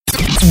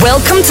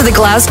Welcome to the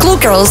Glasgow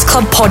Girls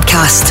Club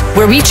podcast,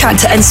 where we chat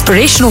to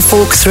inspirational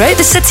folk throughout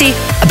the city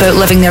about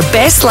living their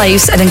best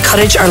lives and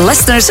encourage our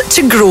listeners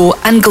to grow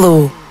and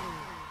glow.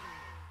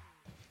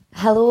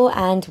 Hello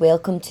and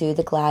welcome to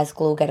the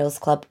Glasgow Girls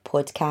Club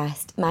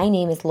podcast. My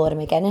name is Laura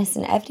McGuinness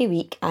and every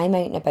week I'm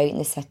out and about in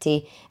the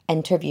city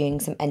interviewing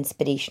some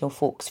inspirational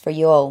folks for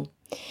you all.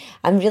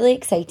 I'm really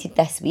excited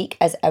this week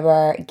as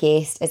our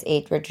guest is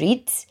Edward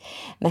Reid.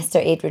 Mr.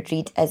 Edward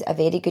Reid is a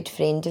very good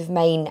friend of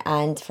mine,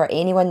 and for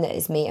anyone that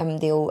has met him,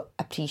 they'll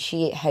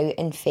appreciate how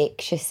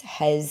infectious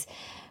his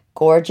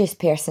gorgeous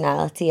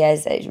personality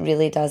is. It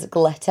really does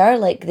glitter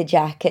like the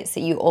jackets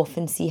that you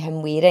often see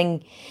him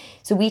wearing.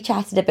 So we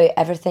chatted about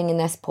everything in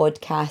this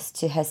podcast,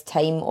 to his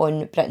time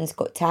on Britain's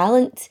Got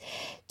Talent,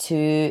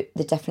 to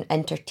the different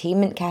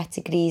entertainment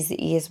categories that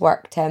he has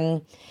worked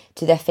in,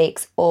 to the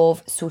effects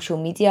of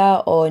social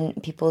media on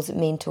people's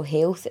mental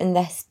health in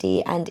this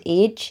day and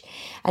age.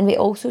 And we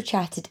also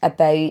chatted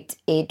about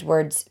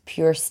Edward's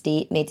Pure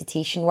State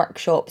meditation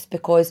workshops,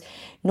 because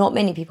not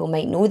many people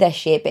might know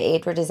this yet, but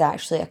Edward is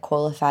actually a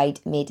qualified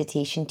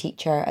meditation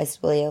teacher as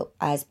well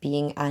as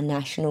being a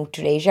national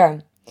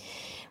treasure.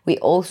 We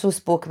also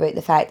spoke about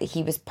the fact that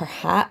he was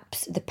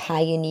perhaps the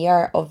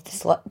pioneer of the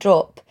slut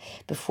drop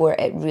before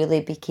it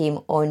really became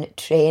on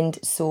trend.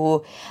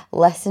 So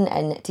listen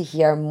in to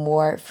hear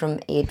more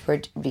from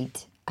Edward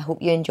Reid. I hope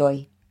you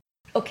enjoy.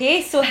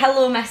 Okay, so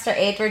hello Mr.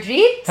 Edward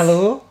Reid.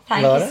 Hello,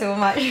 Thank Laura. you so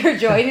much for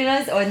joining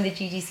us on the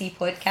GGC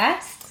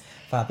podcast.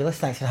 Fabulous,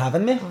 thanks for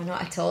having me. Oh,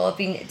 not at all. I've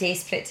been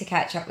desperate to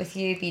catch up with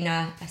you, being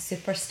a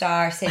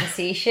superstar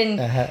sensation,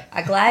 a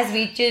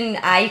Glaswegian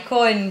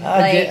icon,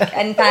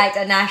 in fact,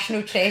 a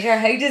national treasure.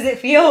 How does it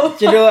feel?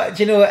 Do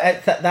you know,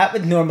 that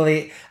would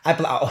normally, I'd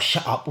be like, oh,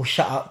 shut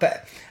up.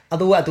 But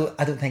although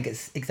I don't think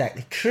it's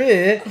exactly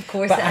true. Of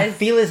course but it I is.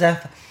 feel as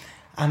if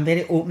I'm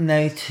very open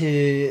now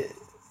to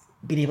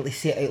being able to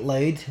say it out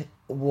loud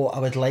what I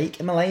would like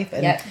in my life,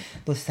 and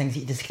those things that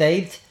you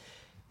described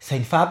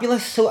sound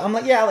fabulous. So I'm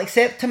like, yeah, I'll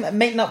accept him. It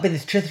might not be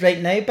the truth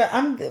right now, but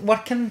I'm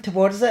working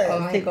towards it. Oh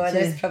my God,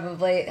 there's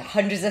probably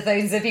hundreds of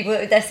thousands of people that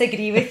would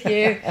disagree with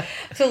you.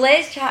 So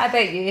let's chat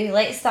about you.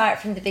 Let's start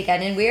from the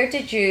beginning.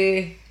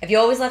 Have you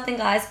always lived in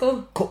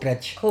Glasgow?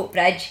 Coatbridge.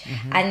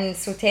 Mm-hmm. And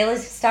so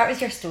start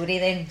with your story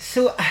then.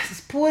 So I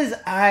suppose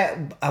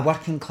a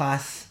working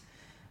class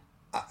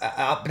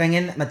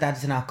upbringing. My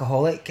dad's an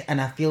alcoholic, and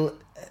I feel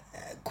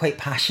quite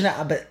passionate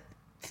about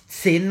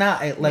saying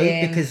that out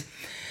loud, because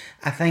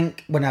I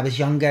think when I was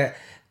younger,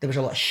 there was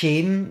a lot of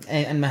shame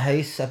in my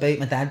house about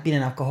my dad being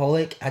an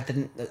alcoholic.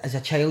 As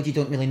a child, you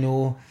don't really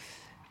know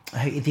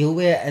how to deal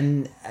with it.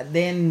 And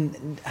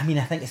then, I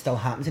think it still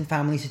happens in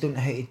families who don't know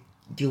how to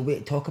deal with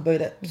it, talk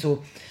about it.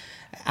 So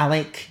I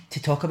like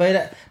to talk about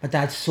it. My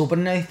dad's sober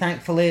now,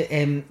 thankfully.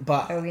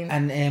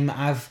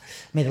 I've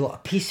made a lot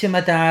of peace with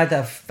my dad.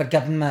 I've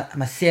forgiven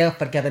myself,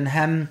 forgiven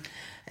him.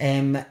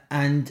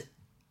 And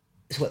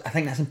so I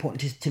think that's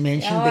important to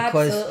mention,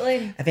 because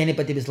absolutely. If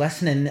anybody was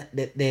listening,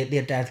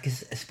 their dad,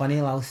 because it's funny,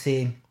 I'll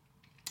say,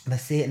 if I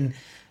say it, and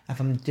if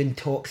I'm doing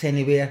talks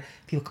anywhere,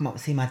 people come up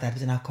and say my dad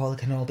was an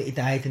alcoholic and all, but he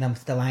died, and I'm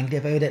still angry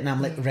about it, and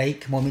I'm like, right,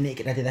 come on, we need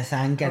to get rid of this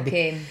anger.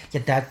 Okay.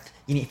 Your dad,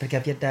 you need to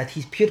forgive your dad.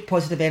 He's pure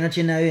positive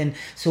energy now, and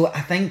so I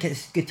think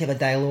it's good to have a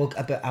dialogue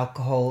about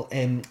alcohol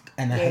in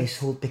a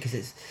household, because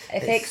it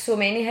affects so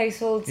many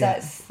households.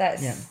 Yeah.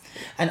 That's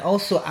And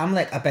also, I'm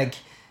like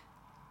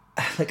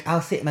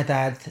I'll say to my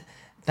dad,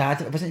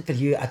 if it wasn't for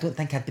you, I don't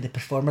think I'd be the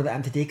performer that I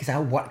am today, because I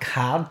work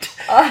hard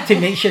to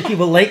make sure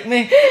people like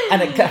me.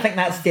 And I think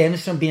that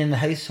stems from being in a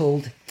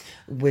household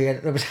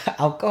where there was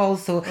alcohol.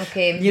 So,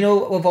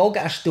 we've all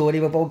got our story,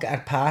 we've all got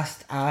our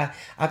past.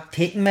 I've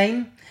taken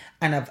mine,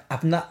 and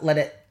I've not let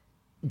it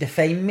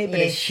define me, but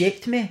it's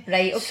shaped me.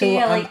 Right, okay, so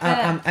I like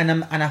that.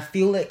 I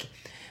feel like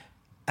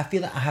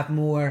I have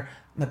more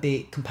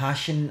maybe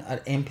compassion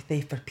or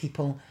empathy for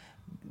people,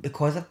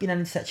 because I've been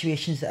in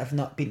situations that have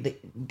not been,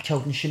 that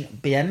children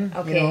shouldn't be in,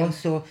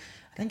 so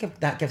I think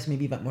that gives me a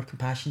wee bit more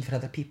compassion for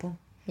other people.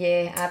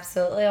 Yeah,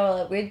 absolutely. Well,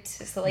 it would.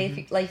 It's the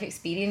life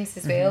experience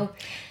as well.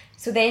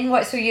 So then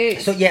what, so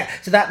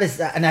that was,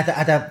 and I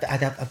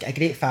had a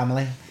great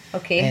family.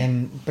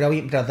 Okay.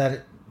 Brilliant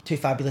brother, 2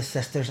 fabulous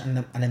sisters,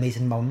 and an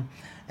amazing mum.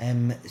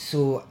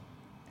 So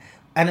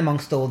in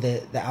amongst all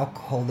the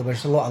alcohol, there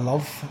was a lot of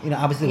love.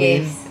 I was the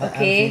way.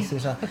 Okay. So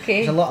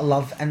there's a lot of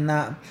love in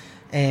that.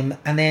 And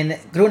then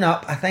growing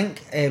up, I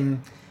think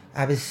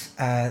I was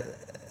a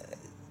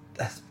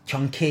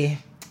chunky,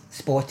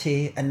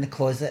 spotty, in the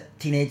closet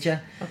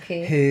teenager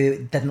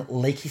who didn't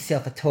like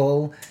himself at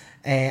all,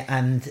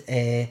 and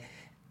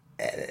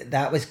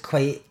that was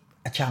quite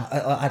a challenge.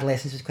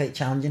 Adolescence was quite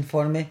challenging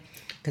for me,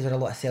 because there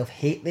was a lot of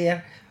self-hate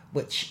there,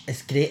 which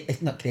is great.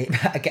 It's not great,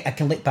 but I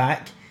can look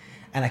back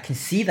and I can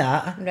see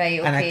that,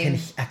 right? Okay. And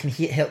I can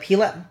help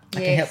heal it.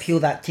 I can help heal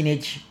that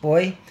teenage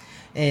boy.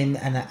 And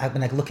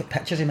when I look at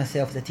pictures of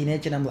myself as a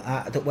teenager, and I'm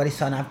like, don't worry,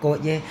 son, I've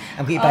got you.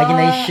 I'm going to buy you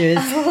nice shoes.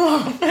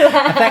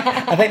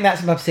 I think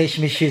that's my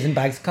obsession with shoes and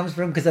bags comes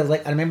from, because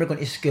I remember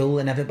going to school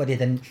and everybody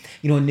had a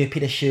new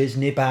pair of shoes,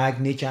 new bag,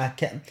 new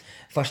jacket.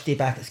 first day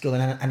back at school,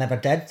 and I never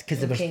did because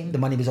the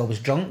money was always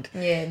drunk.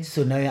 Yeah.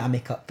 So now I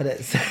make up for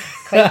it. So.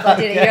 Quite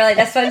bloody. You're like,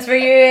 this one's for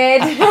you,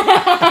 Ed.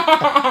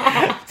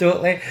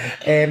 Totally.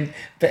 And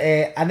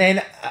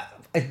then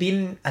I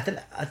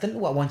didn't know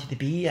what I wanted to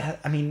be.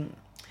 I mean,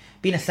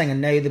 being a singer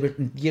now,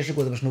 years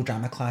ago there was no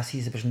drama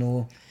classes. There was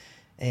no,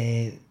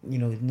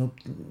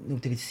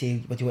 nobody would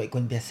say, "Would you want to go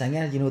and be a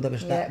singer?" You know, there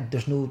was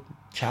there's no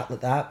chat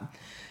like that.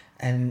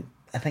 And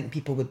I think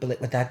people would be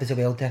like, "My dad was a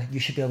welder. You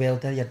should be a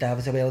welder. Your dad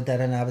was a welder."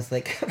 And I was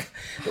like,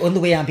 the only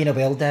way I'm being a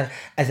welder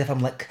is if I'm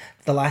like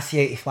the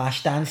lassie out of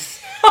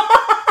Flashdance,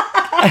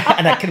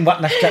 and I can work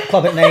in a strip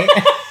club at night.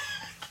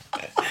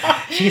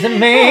 She's a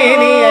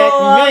maniac.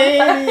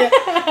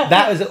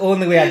 That was the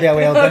only way I'd be a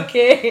welder.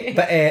 Okay.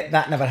 But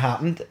that never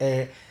happened.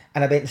 And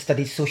I went and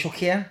studied social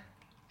care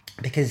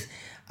because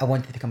I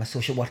wanted to become a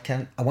social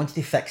worker. I wanted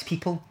to fix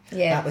people.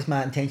 Yeah. That was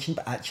my intention,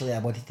 but actually I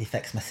wanted to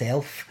fix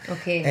myself.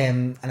 Okay.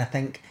 And I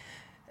think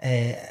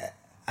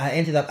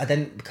I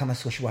didn't become a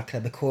social worker.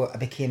 I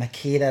became a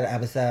carer. I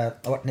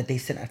worked in a day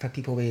centre for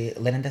people with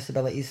learning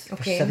disabilities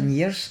for 7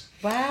 years.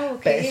 Wow,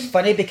 okay. But it's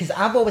funny because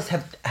I've always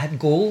had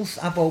goals.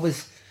 I've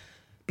always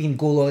been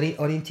goal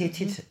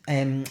orientated.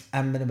 And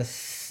when I was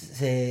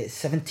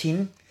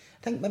 17,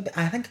 I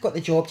think I got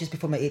the job just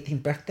before my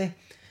 18th birthday.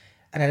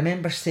 And I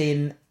remember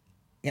getting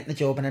the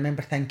job, and I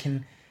remember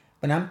thinking,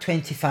 when I'm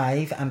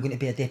 25, I'm going to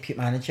be a deputy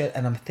manager,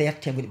 and I'm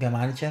 30, I'm going to be a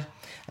manager.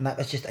 And that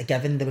was just a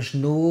given. There was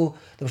no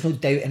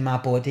doubt in my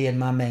body and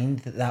my mind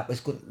that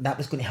was going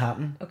to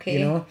happen. Okay.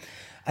 You know?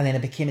 And then I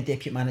became a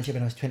deputy manager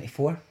when I was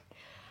 24.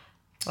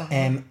 Wow.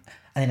 And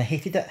then I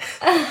hated it.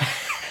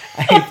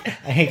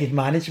 I hated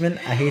management.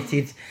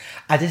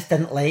 I just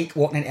didn't like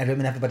walking into a room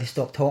and everybody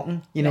stopped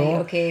talking, you know.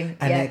 Right, okay.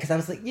 And because I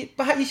was like, you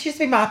used to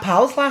be my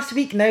pals last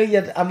week. Now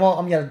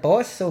I'm your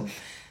boss, so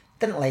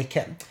didn't like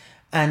it,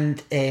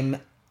 and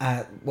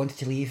I wanted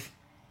to leave.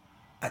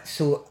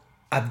 So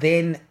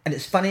and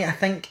it's funny. I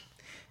think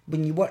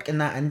when you work in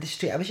that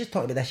industry, I was just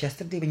talking about this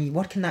yesterday. When you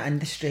work in that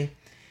industry,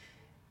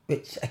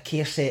 which a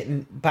care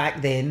setting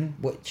back then,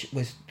 which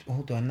was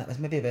that was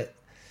maybe about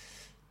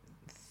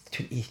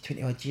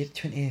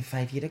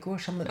 25 years ago or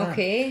something like that.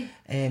 Okay.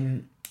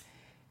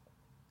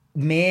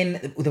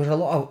 Men, there was a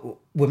lot of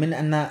women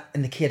in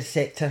the care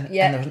sector, and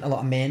there wasn't a lot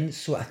of men.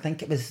 So I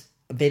think it was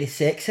very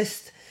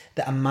sexist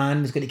that a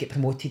man was going to get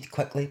promoted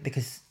quickly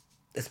because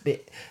it's a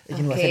bit, it's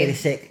a very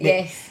sexist.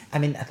 Yes. I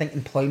mean, I think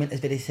employment is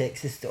very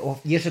sexist.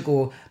 Years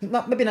ago,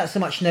 maybe not so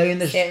much now,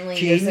 and there's certainly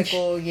change. Years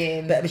ago,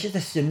 yeah. But it was just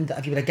assumed that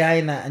if you were a guy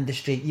in that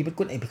industry, you were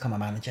going to become a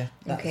manager.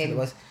 That's what it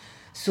was.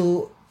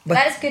 So.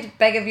 That's good,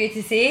 big of you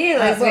to say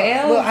as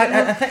well. Well,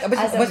 I think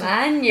as a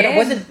man, yeah. But it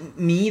wasn't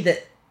me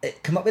that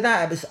came up with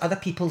that. It was other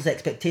people's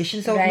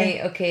expectations of me.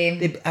 Right,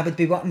 okay. I would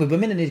be working with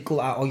women, and they'd go,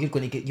 "Oh, you're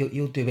going to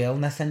you'll do well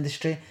in this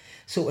industry."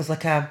 So it was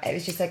like It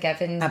was just a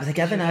given. That was a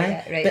given,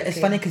 aye. Right, but it's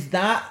funny because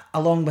that,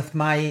 along with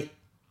my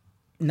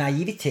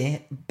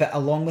naivety, but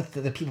along with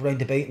the people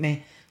round about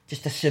me,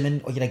 just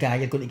assuming, "Oh, you're a guy,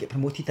 you're going to get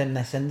promoted in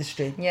this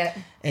industry." Yeah.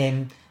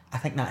 I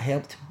think that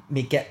helped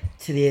me get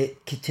to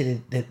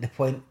the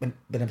point when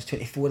I was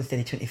 24 instead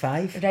of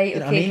 25. Right, you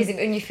know okay, because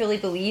when you fully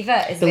believe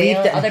it as Believed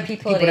well, it, other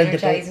people are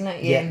energising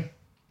it, yeah.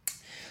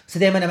 So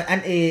then when I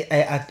went into,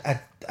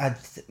 I'd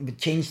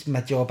changed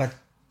my job, I'd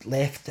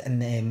left,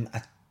 and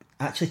I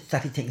actually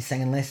started taking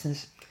singing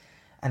lessons,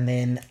 and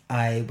then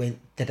I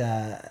did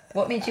a...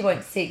 What made you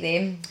want to take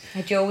them?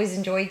 Had you always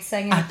enjoyed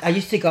singing? I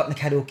used to go up in the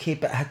karaoke,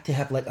 but I had to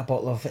have like a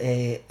bottle of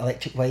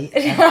Electric White.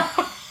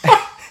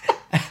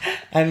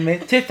 And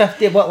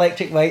 $2.50 a bottle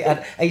Electric White,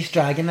 or Ice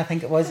Dragon, I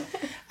think it was.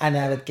 And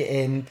I would get,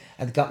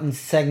 I'd go up and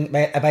sing.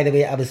 By the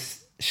way, I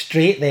was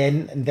straight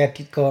then,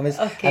 inverted commas.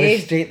 Okay. I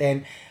was straight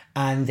then.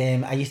 And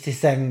I used to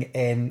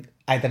sing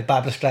either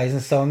Barbra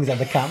Streisand songs or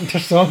the Carpenter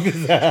songs.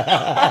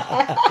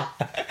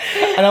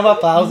 And all my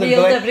pals would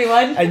Nailed go,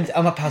 everyone. And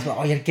all my pals were,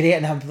 "Oh, you're great."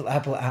 And I'd be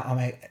like, "Oh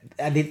my,"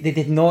 and they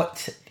did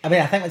not. I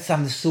mean, I think when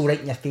something's so right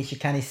in your face, you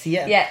can't see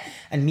it. Yeah.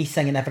 And me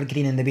singing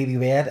Evergreen and The Way We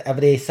Were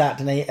every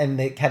Saturday night in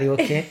the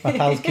karaoke, my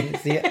pals couldn't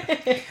see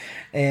it.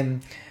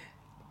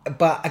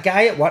 But a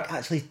guy at work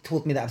actually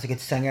told me that I was a good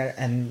singer,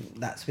 and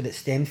that's where it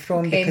stemmed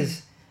from,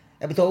 because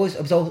it was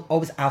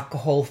always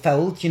alcohol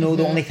filled. You know,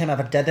 the only time I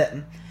ever did it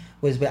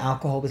was where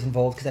alcohol was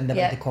involved, because I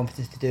never had the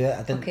confidence to do it.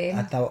 I didn't.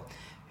 I thought,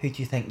 who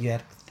do you think you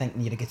are,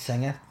 thinking you're a good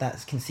singer?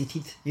 That's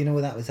conceited. You know,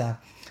 that was a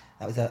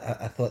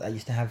thought I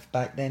used to have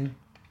back then.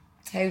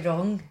 How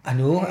wrong. I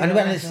know, and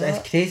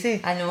it's crazy.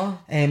 I know.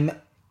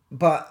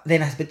 But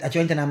then I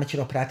joined an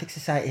amateur operatic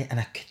society, and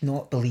I could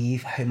not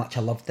believe how much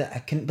I loved it. I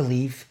couldn't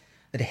believe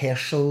the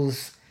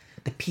rehearsals,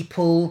 the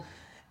people,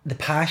 the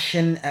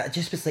passion. It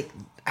just was like,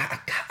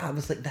 I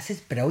was like, this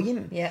is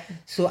brilliant. Yeah.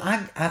 So I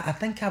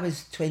think I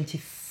was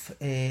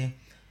 23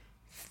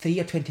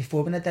 or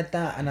 24 when I did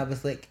that, and I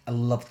was like, I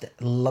loved it,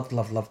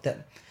 loved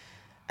it.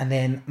 And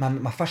then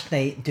my first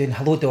night doing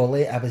Hello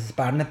Dolly, I was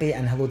Barnaby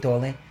in Hello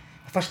Dolly.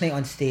 My first night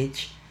on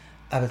stage,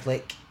 I was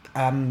like,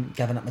 I'm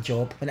giving up my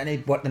job. Went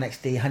into work the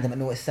next day, handed my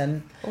notice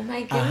in. Oh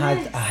my goodness. I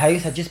had a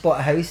house, I just bought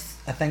a house,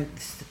 I think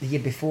the year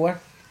before,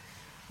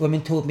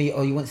 woman told me,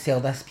 "Oh, you won't sell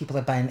this. People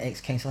are buying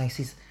ex-council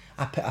houses."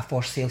 I put a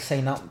for sale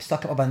sign up,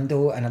 stuck it at my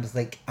window, and I was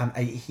like, "I'm out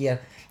of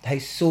here." The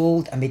house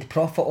sold. I made a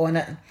profit on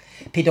it,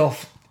 paid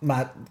off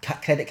my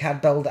credit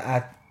card bill that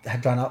I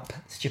had run up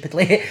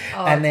stupidly,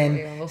 and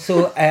then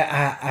so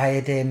I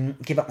had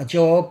gave up my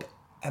job.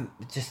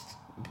 Just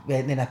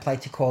went, then I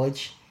applied to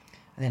college,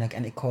 and then I got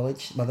into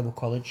college, Motherwell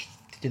College,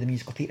 to do the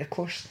musical theatre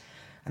course,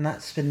 and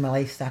that's when my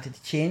life started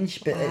to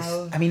change. But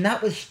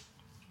that was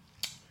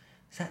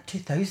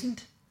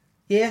 2000?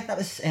 Yeah, that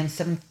was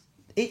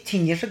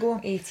 18 years ago.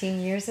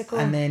 18 years ago.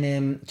 And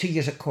then 2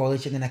 years at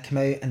college, and then I came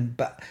out,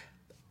 but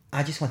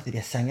I just wanted to be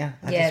a singer.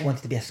 I just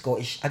wanted to be I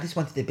just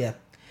wanted to be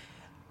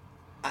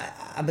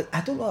I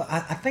don't know,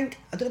 I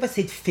don't know if I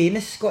said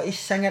famous Scottish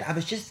singer. I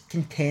was just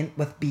content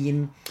with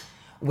being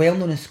well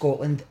known in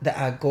Scotland, that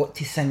I got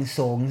to sing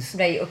songs.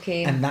 Right,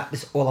 okay. And that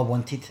was all I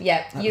wanted.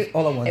 Yeah. That was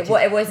all I wanted.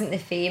 It wasn't the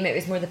fame, it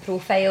was more the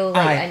profile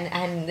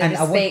and the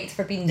respect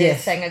for being the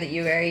singer that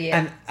you were,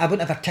 And I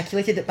wouldn't have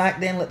articulated it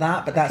back then like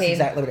that, but that's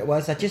exactly what it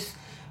was.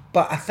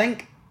 But I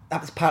think that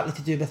was partly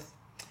to do with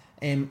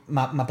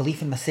my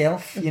belief in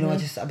myself. You know, I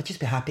would just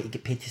be happy to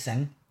get paid to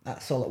sing.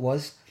 That's all it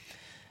was.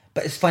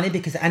 But it's funny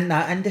because in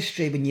that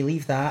industry, when you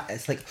leave that,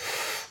 it's like,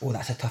 oh,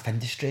 that's a tough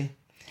industry.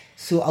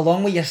 So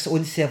along with your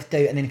own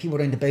self-doubt, and then people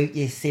around about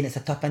you saying it's a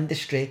tough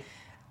industry,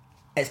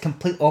 it's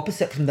complete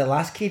opposite from the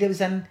last career I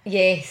was in.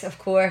 Yes, of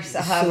course.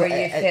 Where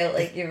you felt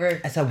like you were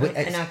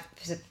in a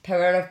position of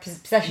power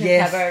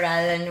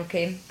rather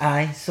than,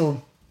 Aye,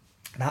 so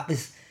that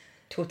was...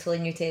 totally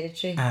new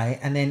territory. Aye,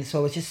 and then so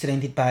I was just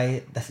surrounded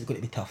by, this is going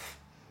to be tough.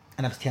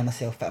 And I was telling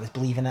myself that I was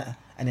believing it,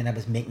 and then I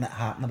was making it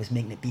happen, I was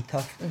making it be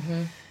tough.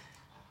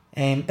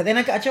 But then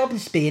I got a job in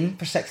Spain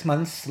for 6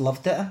 months,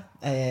 loved it.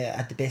 I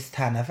had the best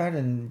tan ever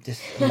and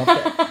just loved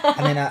it.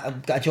 And then I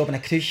got a job on a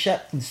cruise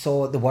ship and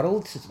saw the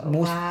world,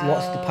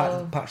 lots of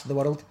the parts of the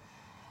world.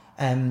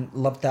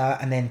 Loved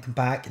that, and then come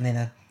back, and then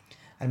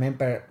I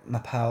remember my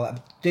pal, I was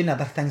doing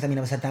other things. I mean,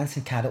 I was a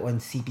dancing carrot on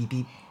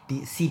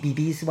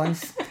CBBS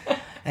once.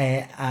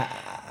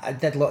 I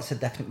did lots of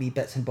different wee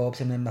bits and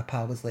bobs, and then my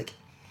pal was like,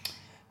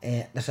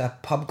 there's a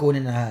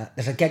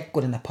gig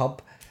going in a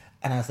pub.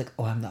 And I was like,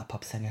 oh, I'm not a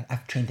pub singer.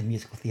 I've trained in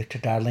musical theatre,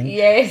 darling.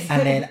 Yes.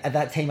 And then at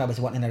that time I was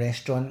working in a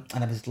restaurant,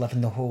 and I was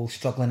living the whole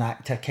struggling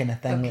actor kind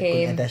of thing, like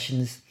going to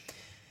auditions,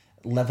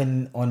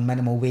 living on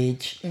minimal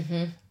wage,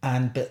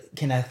 but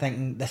kind of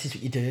thinking, this is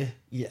what you do.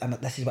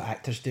 This is what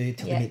actors do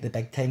till they make the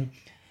big time.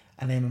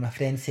 And then when my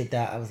friend said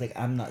that, I was like,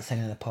 I'm not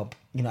singing in a pub.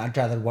 You know, I'd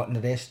rather work in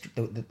the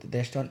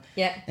restaurant.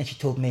 Yeah. And she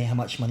told me how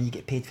much money you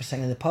get paid for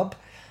singing in the pub.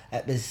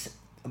 It was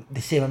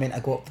the same amount I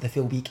got for the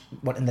full week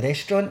working in the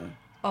restaurant.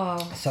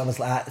 Oh. So I was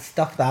like,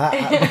 stuff that.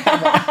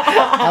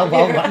 I'll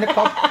work in the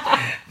pub.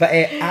 But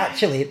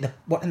actually,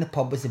 working in the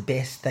pub was the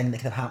best thing that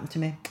could have happened to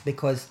me,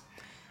 because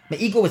my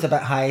ego was a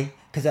bit high.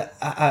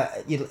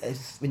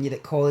 Because when you're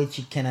at college,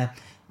 you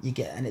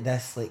get into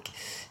this, like,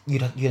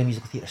 you're a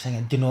musical theatre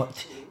singer. Do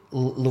not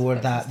lower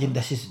that. You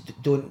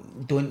know,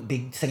 don't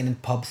be singing in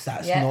pubs.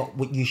 That's not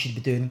what you should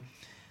be doing.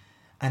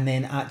 And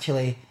then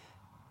actually,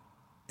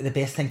 the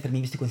best thing for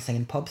me was to go and sing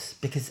in pubs,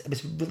 because it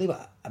was really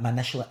what my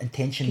initial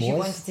intention was. You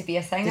wanted to be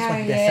a singer. Just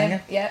wanted to be a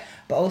singer. Yeah.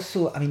 But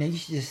also, I mean, I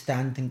used to just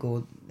stand and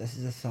go, this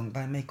is a song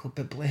by Michael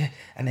Bublé,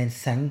 and then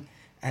sing,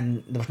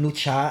 and there was no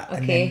chat.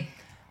 And then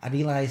I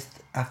realised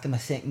after my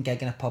second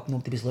gig in a pub,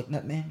 nobody was looking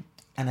at me.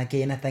 And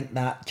again, I think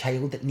that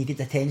child that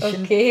needed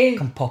attention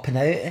come popping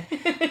out.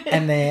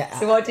 And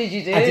so what did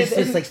you do? I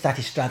just like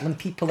started straddling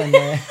people and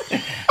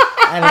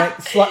like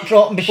slut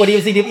dropping before he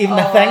was even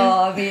a thing.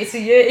 Oh, mate, so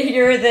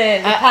you're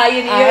the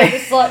pioneer of the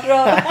slut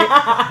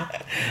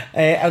drop.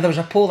 There was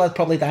a pole I'd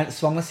probably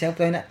swung myself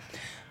down it.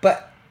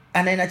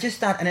 And then I just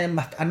started, and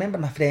then I remember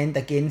my friend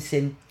again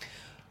saying,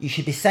 you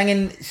should be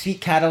singing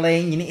Sweet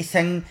Caroline, you need to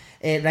sing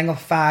Ring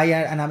of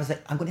Fire. And I was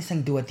like, I'm going to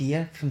sing Do a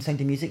Deer from Sound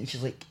of Music. And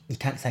she's like, you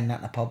can't sing that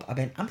in a pub. I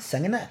went, I'm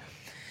singing it.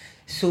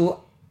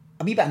 So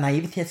a wee bit of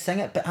naivety, I'd sing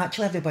it, but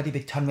actually everybody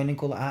would turn around and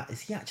go like that,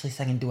 is he actually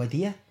singing Do a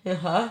Deer?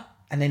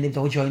 And then they'd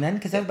all join in,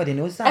 because everybody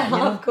knows that. You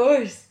know? Of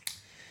course.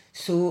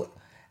 So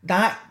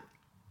that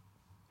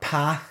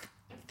path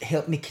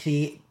helped me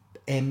create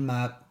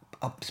my,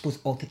 I suppose,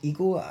 alter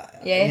ego.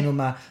 You know,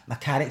 my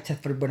character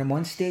for when I'm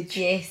on stage.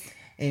 Yes.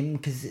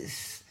 Because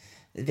it's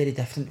very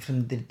different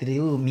from the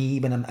real me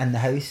when I'm in the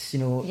house. You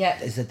know,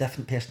 is a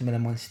different person when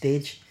I'm on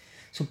stage.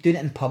 So doing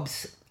it in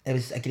pubs, it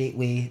was a great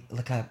way,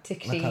 like a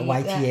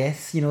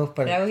YTS, you know,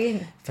 for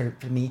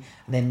me.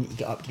 And then you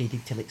get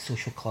upgraded to like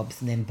social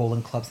clubs, and then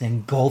bowling clubs, and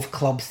then golf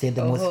clubs. They're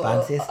the most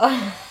fanciest.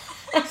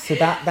 So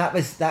that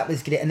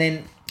was great. And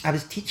then I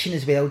was teaching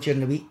as well during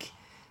the week,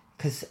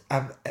 because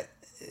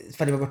it's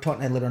funny, we were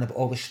talking earlier on about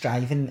always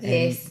striving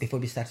before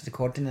we started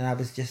recording, and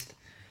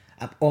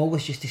I'm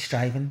always used to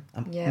striving.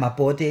 My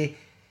body,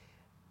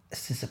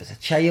 since I was a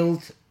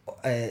child,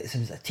 since I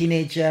was a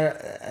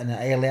teenager and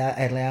an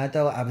early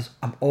adult,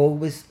 I'm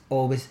always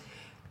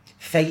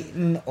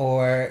fighting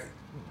or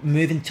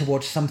moving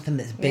towards something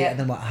that's better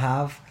than what I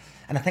have,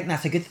 and I think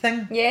that's a good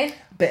thing. Yeah.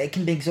 But it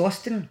can be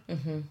exhausting.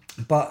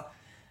 But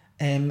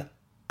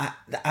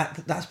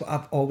that's what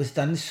I've always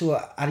done. So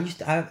I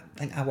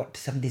think I worked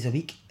 7 days a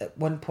week at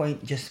one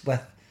point, just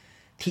with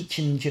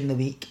teaching during the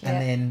week,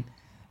 and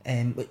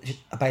then, which,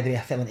 by the way,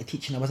 I fell into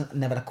teaching. I wasn't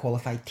never a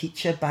qualified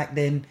teacher back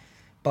then,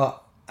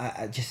 but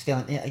I just fell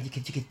into it. You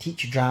could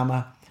teach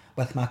drama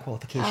with my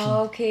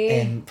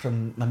qualification,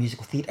 from my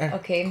musical theatre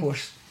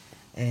course.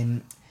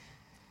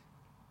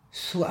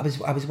 So I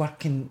was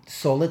working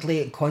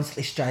solidly and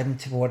constantly striving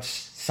towards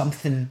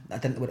something. I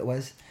didn't know what it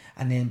was,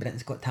 and then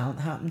Britain's Got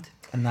Talent happened,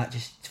 and that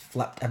just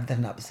flipped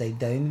everything upside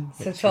down.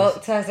 So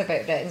talk to us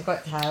about Britain's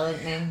Got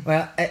Talent then.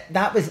 Well,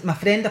 that was, my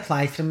friend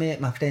applied for me,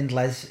 my friend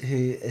Liz, who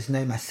is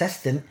now my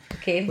assistant,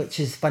 which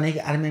is funny.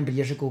 I remember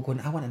years ago going,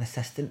 I want an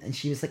assistant, and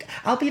she was like,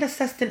 I'll be an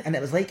assistant, and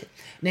it was like,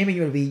 now when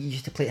you were wee, you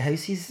used to play at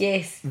houses.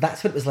 Yes.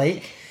 That's what it was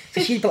like.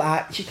 So she'd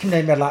come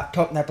down with her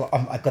laptop, and I'd be like, oh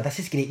my God, this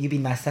is great, you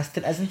being my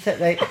assistant, isn't it,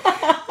 right?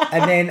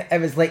 And then it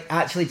was like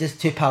actually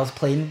just two pals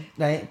playing,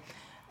 right?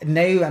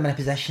 Now I'm in a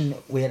position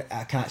where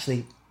I can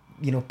actually,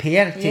 pay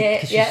her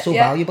because she's so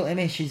valuable to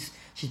me. She's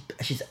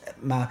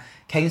my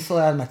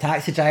counsellor, my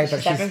taxi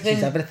driver.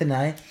 She's everything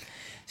now.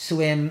 So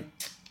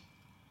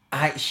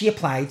she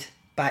applied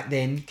back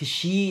then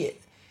because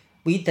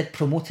we did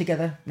promo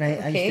together, right?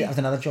 That was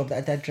another job that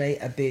I did, right?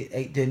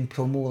 About doing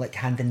promo, like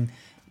handing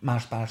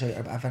Mars bars out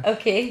or whatever.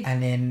 Okay.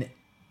 And then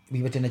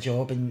we were doing a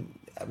job and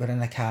we were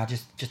in a car,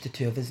 just the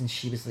two of us, and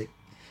she was like,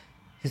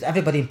 because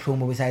everybody in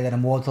promo was either a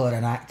model or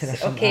an actor or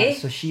something like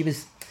that. So she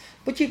was,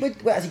 what is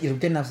it you're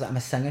doing? I was like, I'm a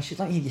singer. She's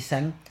like, let me hear you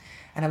sing.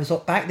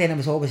 And back then I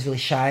was always really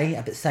shy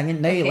about singing.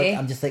 Now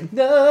I'm just like,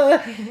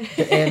 no.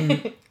 But,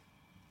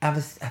 I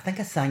think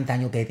I sang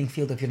Daniel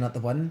Bedingfield, If You're Not the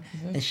One.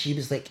 Mm-hmm. And she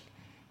was like,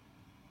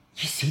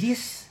 you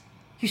serious?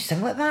 You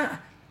sing like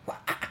that? What?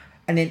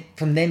 And then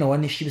from then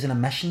on, she was on a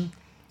mission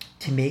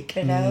to make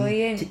me,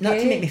 not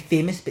to make me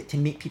famous, but to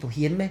make people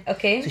hear me.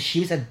 Okay. So she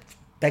was a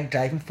big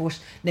driving force.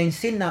 Now, in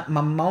saying that,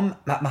 my mum,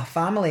 my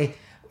family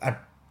are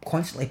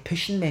constantly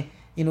pushing me.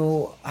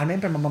 I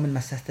remember my mum and my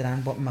sister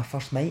Anne bought me my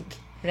first mic.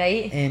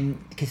 Right.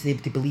 Because they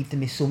believed in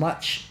me so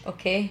much.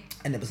 Okay.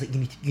 And it was like, you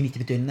need to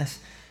be doing this.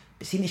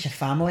 But seeing it's your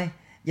family,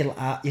 you're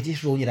like, you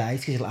just roll your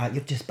eyes because you're like,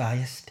 you're just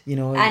biased. I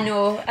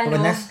know.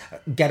 When this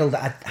girl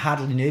that I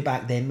hardly knew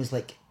back then was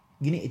like,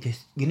 you need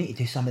to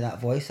do some of that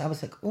voice. I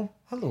was like, oh,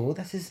 hello,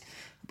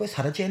 what's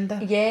her agenda?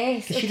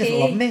 Yes, because she doesn't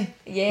love me.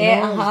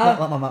 Yeah, It's not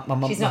like my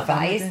mum. She's not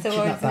biased towards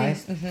me. She's not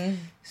biased.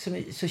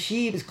 Mm-hmm. So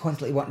she was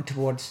constantly working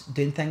towards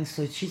doing things.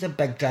 So she's a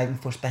big driving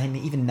force behind me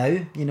even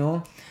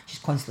now. She's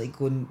constantly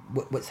going,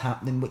 what's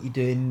happening, what you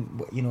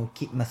doing,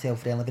 keeping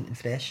myself relevant and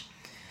fresh.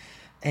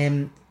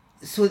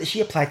 So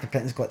she applied for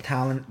Britain's Got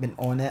Talent, went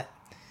on it.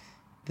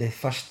 The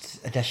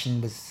first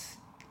edition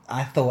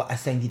I thought I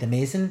sounded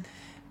amazing.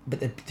 But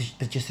the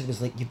producer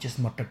was like, you've just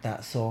murdered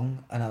that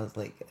song. And I was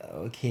like,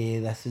 okay,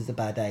 this was a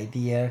bad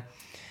idea.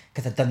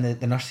 Because I'd done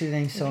the nursery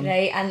rhyme song.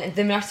 Right, and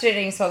the nursery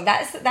rhyme song,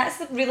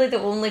 that's really the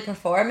only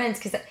performance.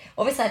 Because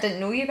obviously I didn't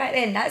know you back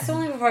then. That's the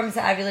only performance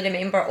that I really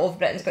remember of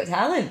Britain's Got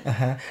Talent.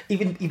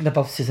 Even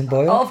above Susan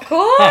Boyle. Of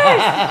course,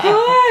 of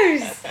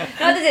course.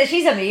 Not that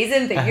she's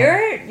amazing, but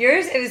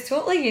yours, it was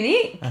totally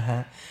unique.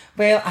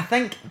 Well, I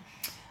think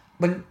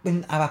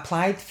when I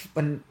applied,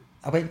 when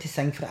I went to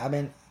sing for it, I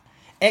went,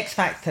 X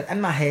Factor,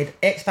 in my head,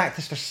 X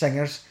Factor's for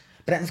singers,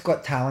 Britain's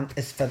Got Talent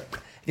is for,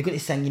 if you're going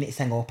to sing, you need to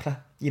sing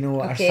opera,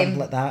 or something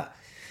like that.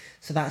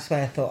 So that's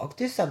why I thought, I'll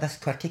do this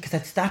quirky,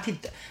 because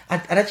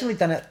I'd originally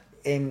done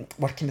it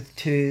working with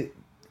two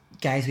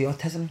guys with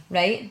autism.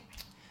 Right.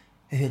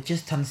 Who had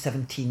just turned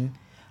 17,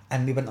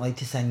 and we weren't allowed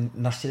to sing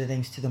nursery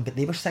rhymes to them, but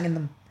they were singing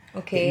them.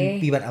 Okay.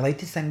 We weren't allowed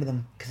to sing with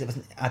them, because it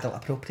wasn't adult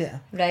appropriate.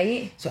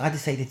 Right. So I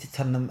decided to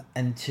turn them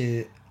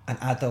into an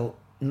adult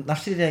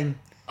nursery rhyme.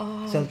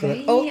 Oh, so I was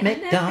going, Old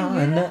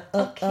MacDonald,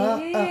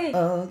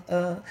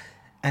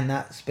 and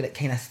that's where it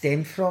kind of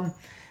stemmed from.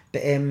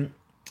 But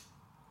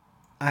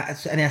I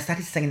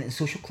started singing it in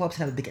social clubs,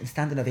 and I would be getting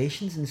standing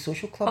ovations in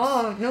social clubs.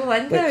 Oh, no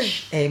wonder.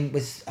 Which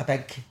was a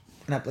big,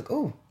 and I'd be like,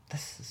 oh,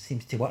 this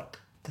seems to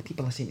work. The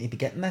people seem to be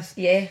getting this.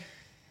 Yeah.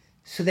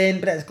 So then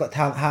Britain's Got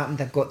Talent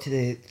happened. I got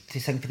to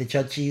sing for the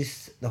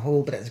judges. The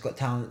whole Britain's Got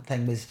Talent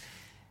thing was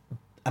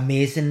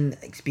amazing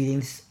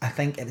experience. I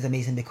think it was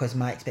amazing because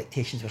my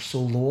expectations were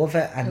so low of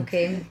it, and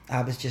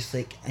I was just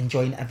like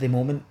enjoying every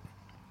moment.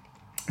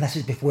 This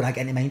was before I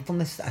got into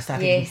mindfulness. I was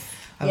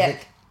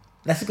like,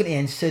 this is going to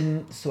end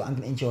soon, so I'm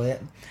going to enjoy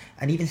it.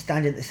 And even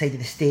standing at the side of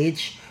the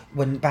stage,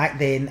 when back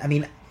then, I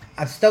mean,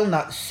 I'm still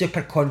not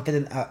super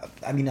confident. I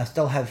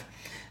still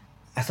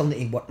need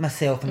to work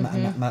myself and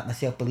my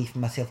self-belief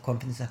and my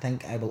self-confidence. I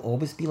think I will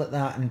always be like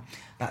that, and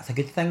that's a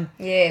good thing.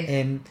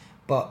 Yeah.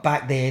 But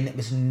back then, it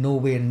was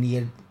nowhere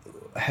near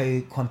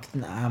how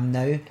confident I am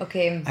now.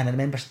 Okay. And I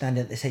remember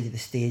standing at the side of the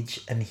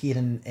stage and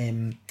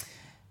hearing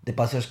the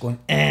buzzers going,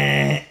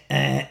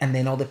 and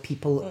then all the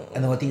people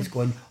in the audience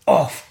going,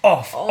 off.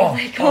 Oh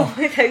my God,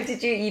 how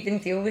did you even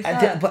deal with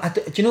that?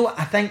 Do you know what?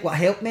 I think what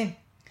helped me?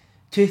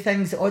 Two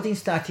things. The audience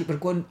started, were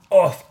going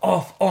off.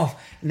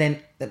 And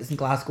then, that was in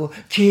Glasgow,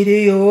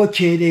 cheerio.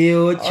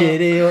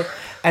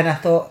 And I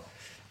thought,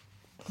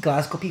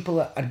 Glasgow people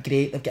are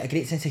great. They've got a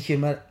great sense of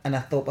humour, and I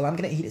thought, well, I'm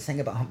going to hear it sing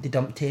about Humpty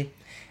Dumpty.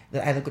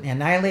 They're either going to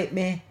annihilate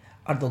me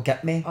or they'll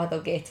get me. Or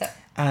they'll get it.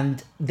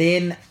 And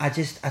then I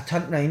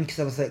turned around because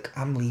I was like,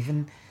 I'm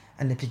leaving,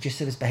 and the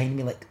producer was behind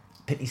me, like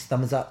putting his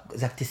thumbs up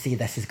as if to say,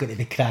 this is going to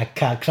be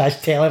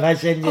crash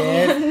television,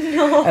 yes.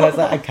 Oh, no. And I was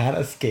like, I can't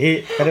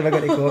escape. Where am I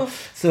going to go?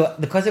 So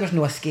because there was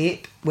no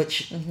escape,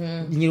 which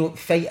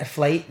fight or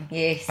flight,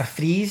 yes, or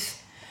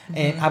freeze.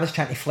 I was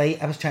trying to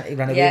flight. I was trying to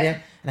run away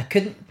there, and I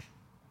couldn't.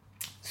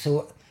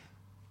 So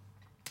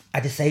I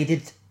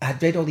decided, I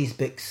had read all these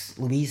books.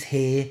 Louise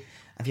Hay.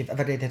 If you've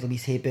ever read a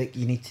Louise Hay book,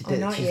 you need to do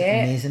it. She's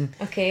amazing.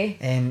 Okay.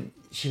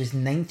 She was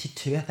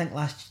 92, I think,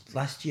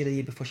 last year, the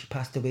year before she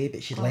passed away,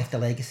 but she'd left a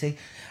legacy.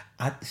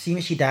 Seeing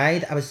when she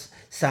died, I was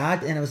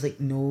sad, and I was like,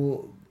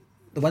 no,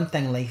 the one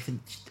thing in life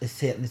is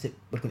certain is that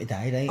we're going to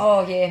die, right?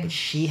 Oh, yeah. But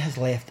she has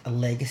left a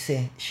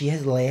legacy. She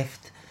has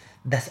left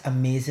these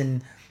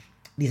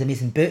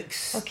amazing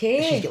books.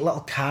 Okay. She's got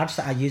little cards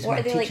that I use when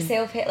I'm teaching.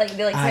 What are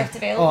they like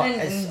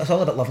self-development? It's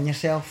all about loving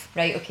yourself.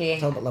 Right, okay.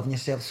 It's all about loving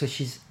yourself. So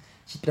she's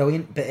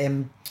brilliant. But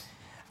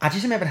I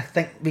just remember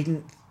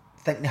reading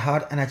Think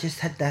Hard, and I just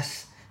had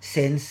this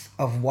sense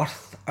of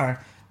worth or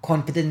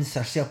confidence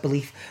or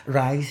self-belief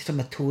rise from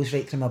my toes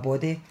right through my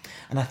body.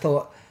 And I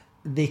thought,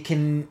 they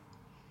can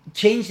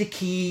change the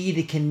key,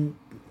 they can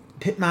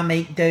put my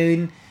mic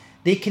down,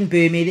 they can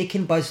boo me, they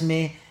can buzz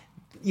me,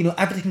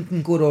 everything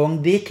can go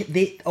wrong.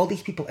 They all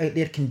these people out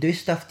there can do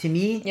stuff to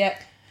me.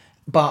 Yep.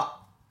 But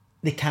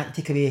they can't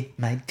take away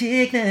my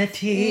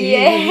dignity.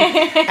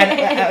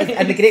 Yeah.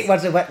 And the great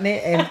words of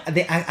Whitney,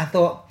 I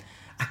thought,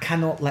 I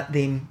cannot let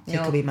them take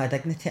away my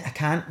dignity. I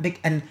can't.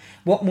 And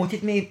what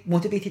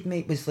motivated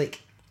me was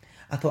like,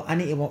 I thought, I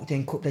need to walk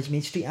down Coatbridge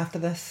Main Street after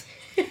this.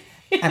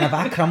 And if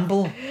I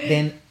crumble,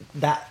 then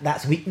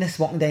that's weakness,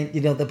 walking down,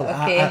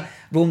 I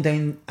roam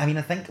down. I mean,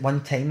 I think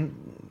one time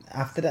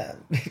after that,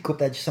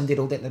 Coatbridge, somebody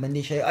rolled out the window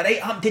and shouted, all right,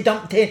 Humpty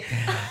Dumpty.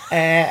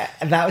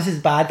 And that was as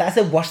bad. That's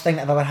the worst thing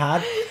that I've ever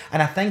had.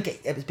 And I think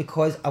it was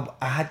because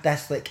I had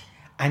this, like,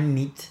 I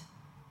need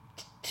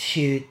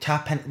to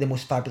tap into the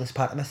most fabulous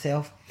part of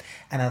myself.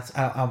 And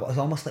I was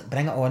almost like,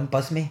 bring it on,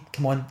 buzz me,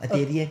 come on, I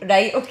dare you.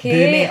 Right, okay.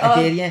 Boo me, I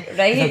dare you.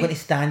 Right. I'm going to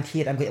stand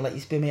here, I'm going to let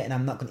you boo me, and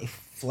I'm not going to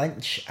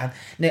flinch. And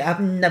now, I've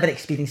never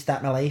experienced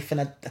that in my life,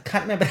 and I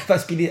can't remember if I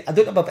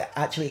don't know if I've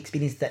actually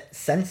experienced it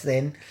since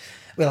then.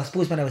 Well, I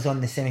suppose when I was on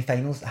the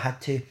semi-finals, I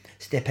had to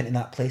step into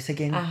that place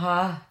again.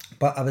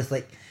 But I was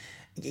like,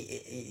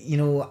 I'm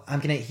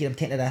going out here, I'm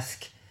taking a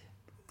risk.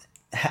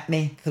 Hit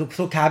me,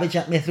 throw cabbage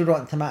at me, throw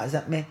rotten tomatoes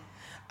at me.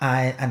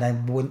 And I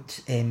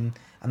won't, I'm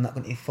not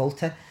going to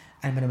falter.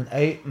 And when I went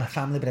out, my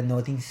family were in the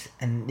audience,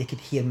 and they could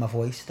hear my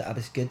voice that I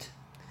was good.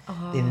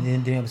 They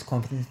knew I was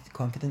confident.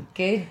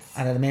 Good.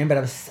 And I remember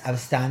I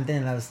was standing,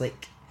 and I was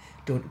like,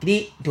 don't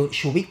greet, don't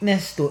show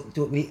weakness, don't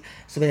greet.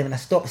 So when I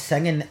stopped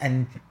singing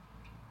and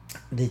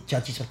the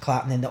judges were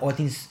clapping in the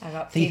audience,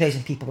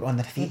 3,000 people were on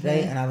their feet,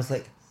 right? And I was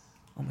like,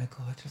 oh my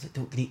God, I was like,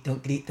 don't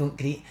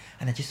greet.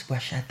 And I just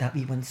wish I had that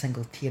wee one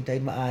single tear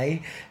down my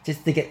eye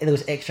just to get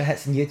those extra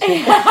hits on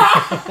YouTube.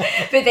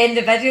 But then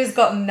the video's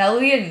got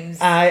millions.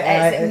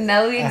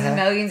 Millions and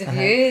millions of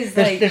views.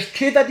 There's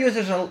two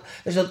videos.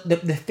 There's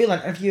the full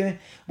interview,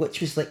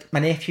 which was like,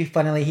 my nephew,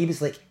 funnily, he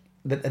was like,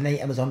 the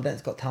night I was on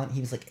Britain's Got Talent,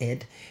 he was like,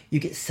 Ed, you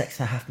get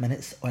 6.5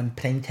 minutes on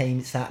prime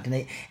time Saturday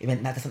night. He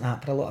went, that doesn't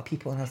happen for a lot of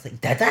people. And I was like,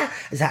 did I?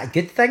 Is that a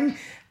good thing?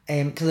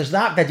 So there's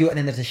that video, and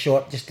then there's a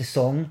short, just the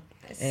song.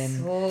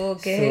 So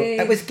good.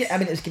 So it was good. I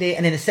mean, it was great.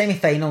 And then the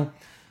semi-final,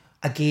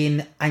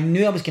 again, I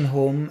knew I was going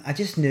home. I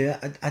just knew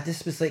it. I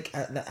just was like,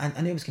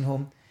 I knew I was going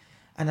home.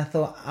 And I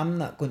thought, I'm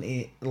not going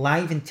to,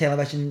 live in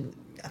television,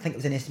 I think it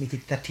was an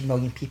estimated 13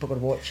 million people were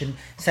watching.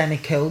 Simon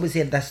Cowell was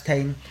there this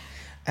time.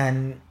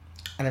 And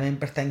I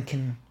remember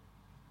thinking,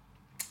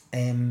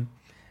 he's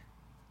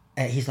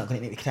not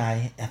going to make me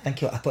cry. I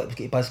thought it was going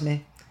to buzz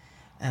me.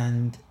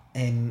 And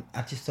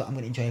I just thought, I'm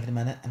going to enjoy every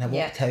minute. And I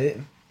walked out.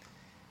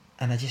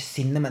 And I just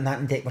seen them, and Nat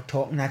and Dec were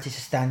talking, and I just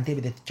stand there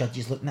with the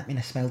judges looking at me, and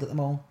I smiled at them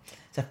all.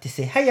 So I have to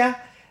say, hiya.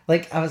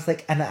 Like, I was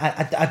like, and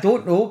I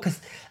don't know,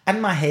 because in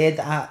my head,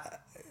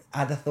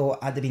 I'd have thought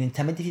I'd have been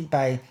intimidated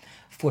by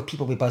 4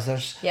 people with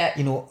buzzers. Yeah.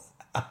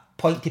 A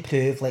point to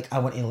prove, like, I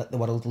want to let the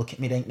world look at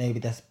me right now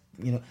with this,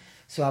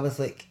 So I was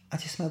like, I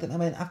just smiled at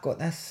them, I went, I've got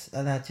this.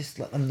 And I just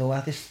let them know.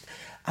 I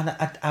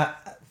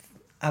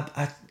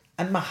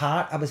in my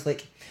heart, I was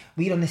like,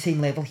 we're on the same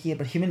level here,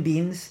 we're human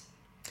beings.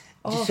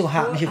 Just so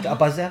happens you've got a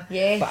buzzer.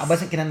 Yes. But I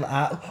wasn't going like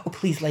that. Oh,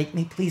 please like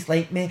me, please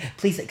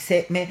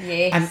accept me.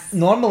 Yes. And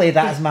normally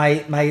that is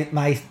my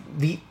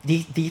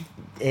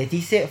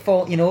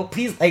default,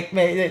 please like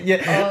me.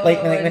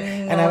 Like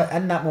me. No.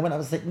 And in that moment I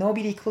was like, no,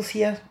 we're equals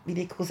here. We're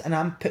equals. And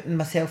I'm putting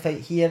myself out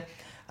here.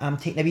 I'm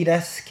taking a wee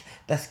risk.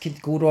 This could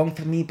go wrong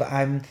for me, but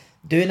I'm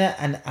doing it.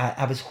 And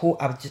I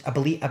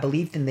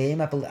believed in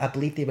them. I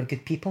believed they were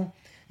good people,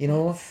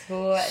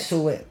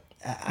 So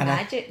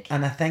magic.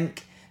 And I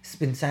think,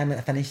 when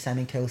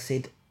Simon Cowell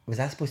said, was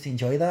I supposed to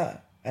enjoy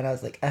that? And I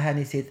was like, and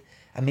he said,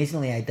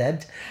 amazingly I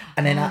did.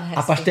 And then I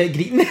that's burst out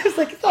greeting. I was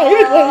like,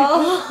 sorry.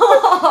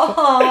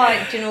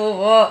 Do you know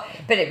what?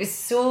 But it was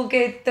so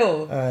good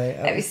though.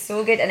 It was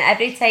so good. And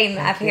every time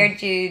I've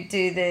heard you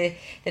do the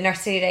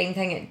nursery rhyme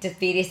thing at just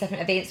various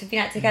different events we've been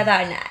at together,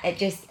 and it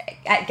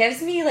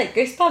gives me like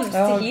goosebumps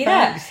to hear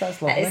thanks. it.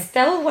 That's lovely. It's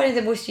still one of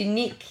the most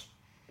unique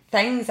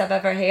things I've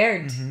ever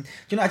heard. Do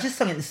you know, I just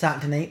sung it on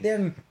Saturday night there,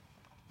 and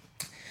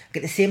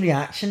get the same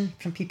reaction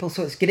from people,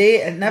 so it's great.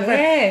 It never,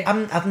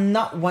 I've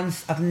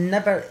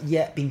never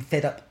yet been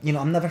fed up. You know,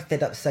 I'm never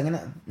fed up singing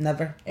it.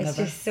 Never. It's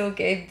just so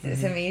good.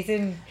 It's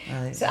amazing.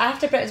 So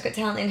after Britain's Got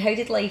Talent, and how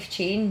did life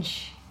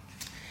change?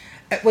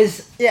 It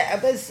was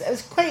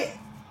quite.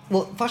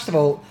 Well, first of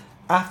all,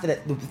 after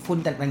it, the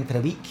phone didn't ring for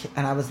a week,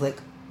 and I was like,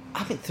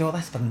 I've been through all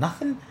this for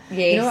nothing.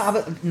 Yes. You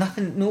know,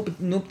 nothing.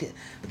 Nobody.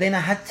 But then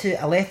I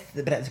left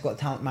the Britain's Got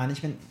Talent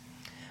management.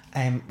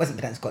 It wasn't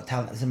Britain's Got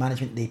Talent. It was the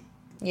management they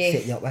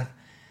set you up with.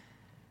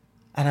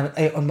 And I went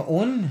out on my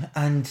own,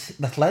 and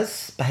with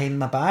Liz behind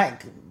my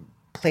back,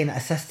 playing at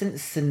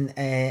assistants, and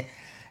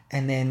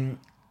then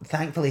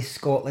thankfully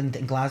Scotland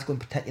and Glasgow in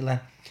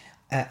particular,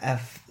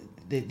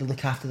 they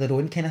look after their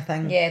own kind of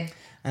thing. Yeah.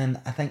 And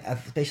I think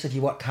especially if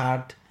you work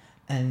hard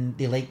and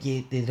they like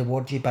you, they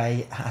reward you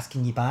by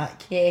asking you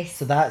back. Yes.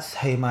 So that's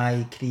how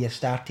my career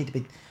started,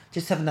 but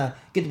just having a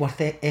good work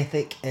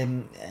ethic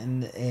and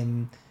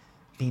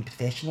being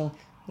professional,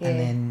 and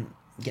then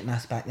getting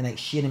asked back the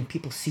next year, and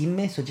people seeing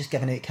me, so just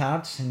giving out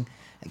cards and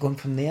going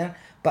from there.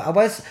 But at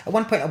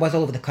one point I was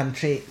all over the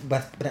country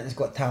with Britain's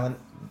Got Talent,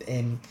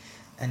 and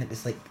it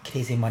was like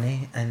crazy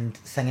money and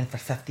singing for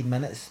 15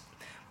 minutes.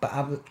 But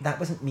that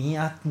wasn't me.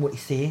 I had more to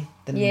say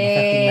than the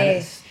 15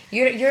 minutes.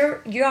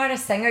 You are a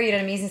singer. You're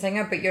an amazing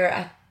singer, but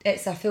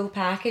it's a full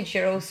package.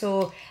 You're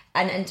also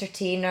an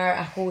entertainer,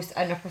 a host,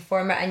 and a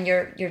performer, and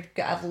you've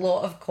got a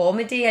lot of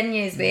comedy in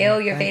you as well.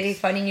 You're very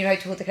funny, and you know how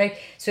to hold the crowd.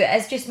 So it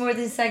is just more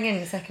than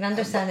singing. So I can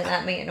understand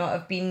that might not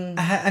have been.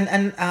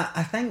 And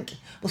I think,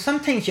 well,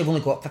 sometimes you've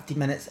only got 15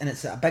 minutes, and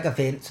it's a big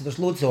event, so there's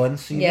loads on.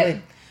 So you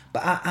really,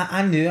 but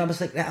I knew, I was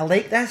like, I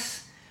like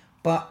this,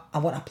 but I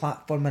want a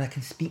platform where I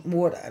can speak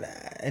more.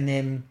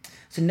 And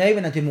so now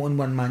when I do my own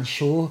one-man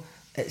show,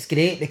 it's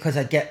great because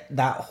I get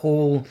that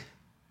whole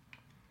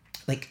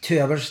like 2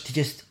 hours to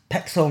just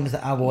pick songs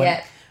that I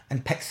want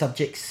and pick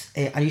subjects.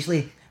 I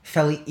usually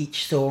fill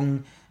each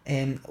song,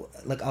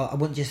 like I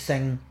won't just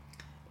sing.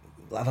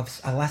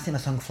 Last time I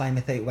sung Flying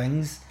Without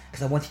Wings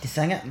because I wanted to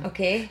sing it.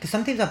 Okay. Because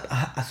sometimes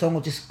a song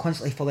will just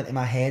constantly fall into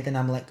my head, and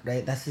I'm like,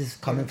 right, this is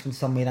coming from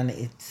somewhere, I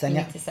need to sing it.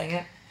 You need to sing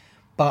it.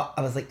 But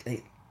I was like,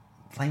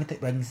 Flying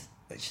Without Wings,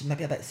 which is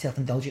maybe a bit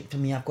self-indulgent for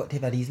me. I've got to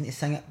have a reason to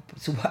sing it.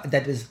 So what I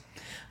did was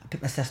I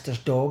put my sister's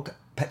dog,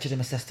 pictures of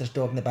my sister's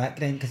dog in the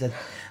background, because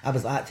I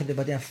was like to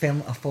everybody, I've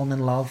fallen in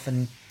love,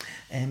 and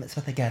it's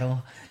with a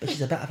girl, but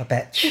she's a bit of a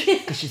bitch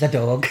because she's a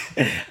dog.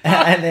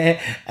 and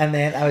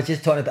then I was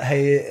just talking about how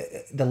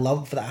the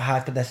love that I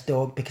had for this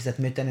dog, because I'd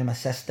moved in with my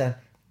sister,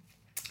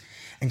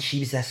 and she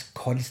was this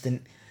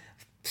constant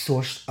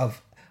source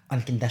of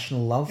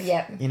unconditional love.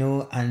 You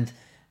know, and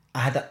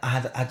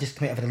I just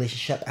come out of a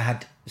relationship. I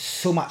had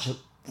so much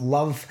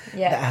love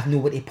that I had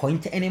nowhere to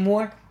point it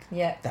anymore.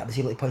 That I was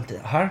able to point it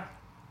at her.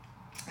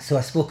 So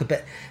I spoke a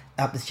bit.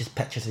 That was just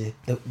pictures of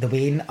the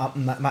Wayne up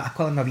in I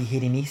call him my wee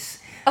hairy niece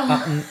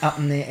up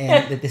in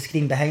the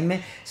screen behind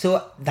me.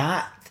 So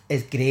that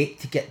is great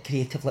to get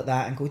creative like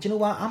that and go, do you know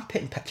what? I'm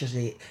putting pictures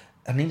of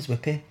her name's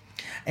Whoopi.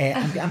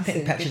 I'm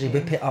putting pictures of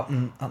Whoopi up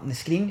on the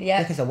screen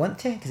because I want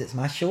to, because it's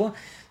my show.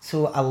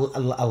 So I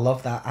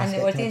love that aspect.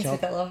 And the audience would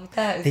have loved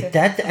that. They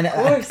did, and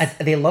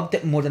they loved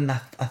it more than I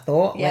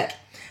thought. Like,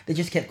 they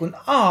just kept going,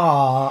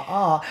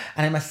 ah,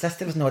 and then my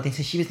sister was in the audience,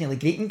 and she was nearly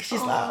greeting because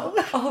she's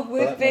like, oh,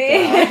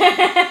 Whoopi.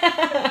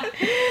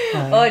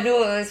 Oh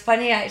no, it was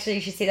funny actually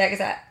you should say that,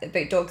 because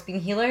about dogs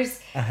being healers.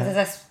 Because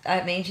as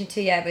I mentioned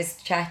to you, I was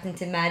chatting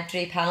to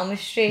Madry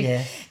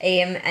Palmistry,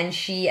 and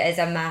she is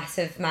a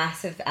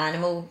massive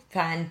animal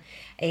fan,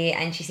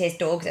 and she says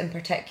dogs in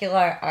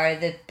particular are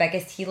the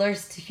biggest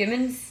healers to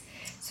humans.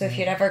 So if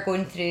you're ever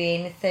going through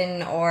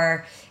anything,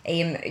 or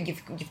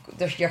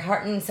you're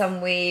hurting in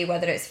some way,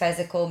 whether it's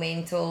physical,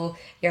 mental,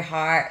 your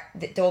heart,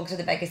 dogs are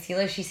the biggest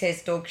healers. She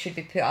says dogs should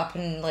be put up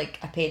on like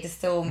a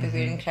pedestal and be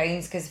wearing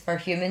crowns, because for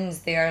humans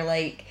they are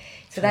like.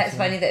 So that's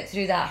funny that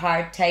through that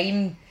hard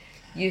time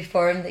you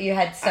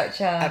had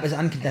such a. It was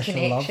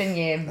unconditional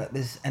connection, love.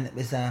 It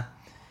was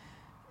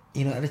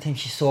you know, every time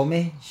she saw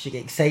me, she'd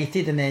get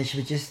excited, and then she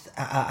would just.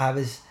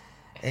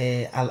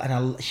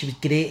 She was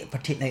great for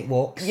taking out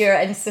walks. Your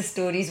Insta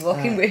stories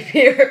walking with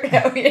her were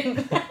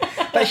brilliant.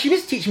 But she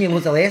was teaching me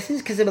loads of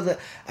lessons, because I'd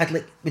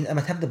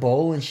have the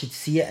ball and she'd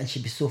see it and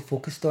she'd be so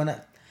focused on it,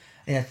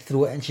 and I'd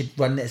throw it and she'd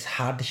run it as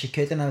hard as she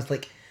could, and I was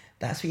like,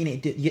 that's what you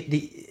need to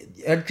do.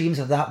 Our dreams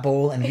are that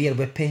ball, and we're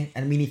Whoopi,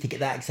 and we need to get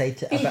that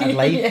excited about our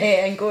life.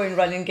 And go and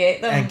run and get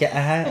them. And get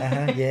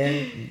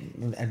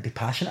and be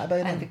passionate about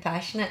it. And be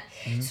passionate.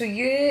 So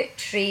you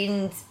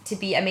trained to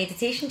be a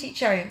meditation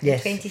teacher in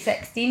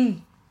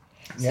 2016.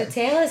 So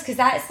tell us, because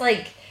that's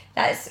like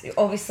That's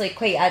obviously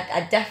quite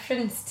a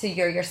difference to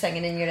your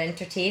singing and your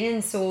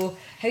entertaining. So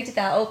how did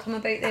that all come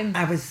about then?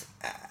 I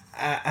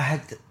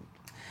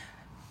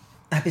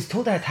was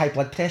told I had high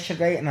blood pressure,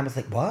 right? And I was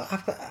like, what?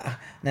 I've got...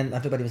 And then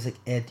everybody was like,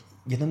 Ed,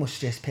 you're the most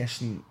stressed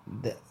person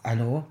that I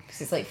know. Because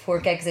it's like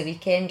 4 gigs a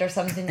weekend or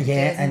something.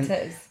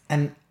 Yeah,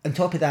 and on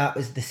top of that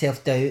was the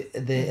self-doubt,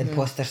 the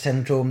imposter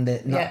syndrome,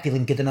 the not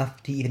feeling good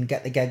enough to even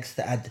get the gigs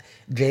that I'd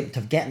dreamt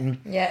of getting.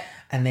 Yeah.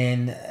 And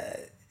then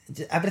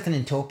everything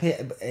on top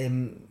of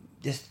it,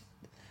 just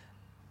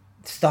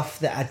stuff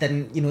that I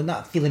didn't,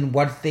 not feeling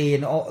worthy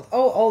and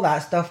all that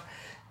stuff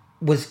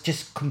was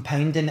just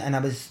compounding, and I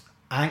was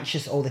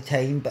anxious all the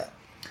time, but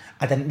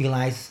I didn't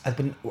realise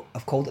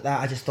I've called it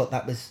that. I just thought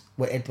that was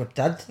what Edward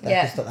did.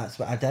 I just thought that's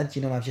what I did.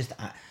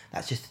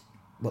 That's just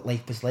what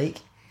life was like.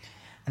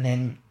 And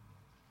then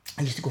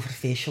I used to go for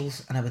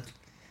facials, and I would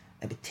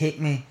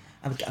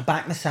get a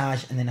back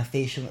massage and then a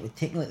facial. It would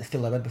take me like the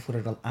full hour before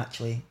I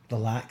actually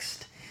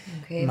relaxed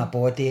my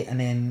body and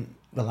then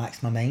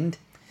relaxed my mind.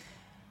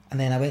 And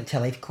then I went to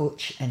a life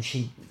coach, and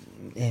she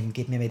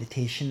gave me a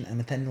meditation, and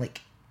within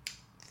like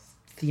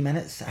 3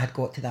 minutes I had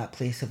got to that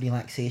place of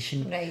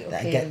relaxation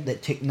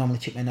that normally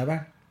took me an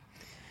hour.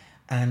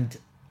 And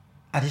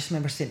I just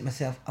remember saying to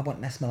myself, I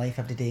want this in my life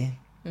every day.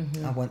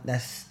 I want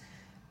this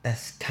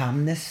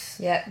calmness,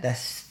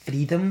 this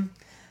freedom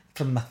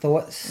from my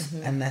thoughts,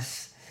 and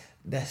this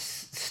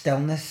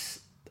stillness.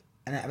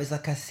 And it was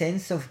like a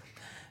sense of,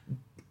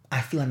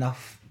 I feel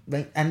enough.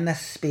 Right in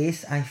this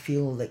space, I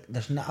feel like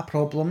there's not a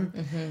problem.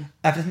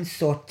 Everything's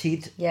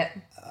sorted.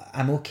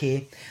 I'm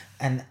okay.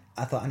 And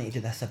I thought, I need to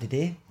do this every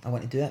day. I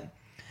want to do it.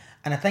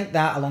 And I think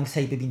that,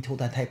 alongside me being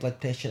told I had high blood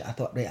pressure, I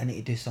thought, right, I need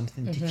to do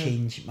something to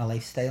change my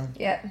lifestyle.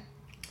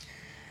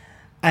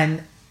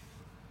 And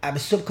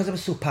because I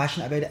was so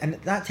passionate about it. And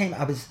at that time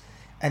I was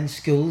in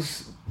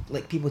schools,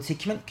 like people would say,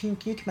 can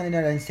you come in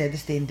and instead of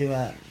stay and do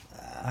a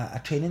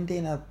training day?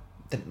 And I'd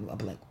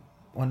be like,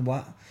 on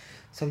what?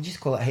 So I would just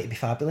call it How to Be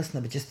Fabulous, and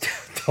I would just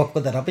talk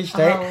with the rubbish,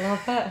 right? I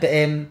love it. But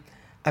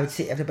I would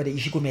say to everybody, you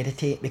should go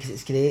meditate because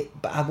it's great.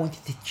 But I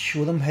wanted to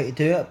show them how to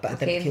do it, but I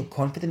didn't feel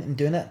confident in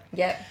doing it.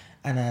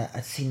 And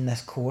I'd seen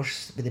this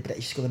course with the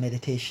British School of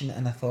Meditation,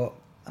 and I thought,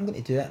 I'm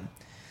going to do it.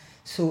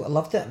 So I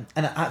loved it,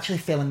 and I actually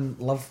fell in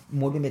love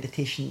more with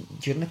meditation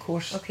during the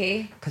course.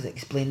 Because it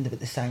explained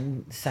about the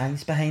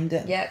science behind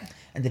it.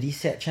 And the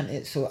research into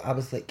it. So I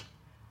was like,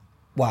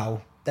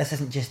 wow, this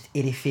isn't just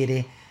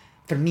airy-fairy.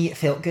 For me, it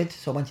felt good,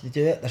 so I wanted to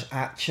do it. There's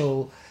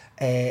actual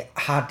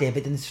hard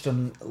evidence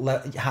from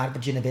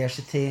Harvard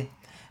University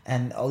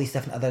and all these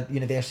different other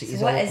universities.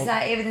 So what is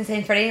that evidence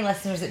then for any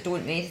listeners that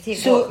don't meditate?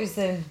 So what was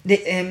the...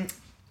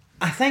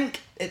 I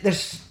think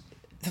there's,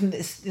 from the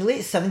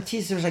late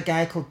 70s, there was a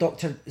guy called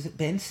Dr.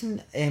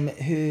 Benson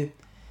who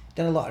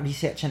done a lot of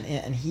research into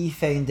it, and he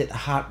found that the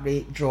heart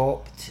rate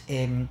dropped,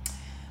 and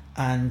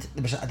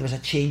there was a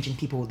change in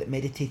people that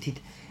meditated,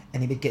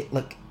 and he would get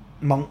like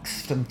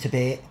monks from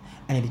Tibet,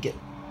 and he would get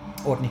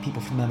ordinary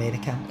people from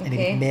America, and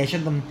he would measure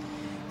them,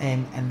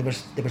 and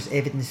there was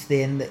evidence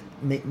then that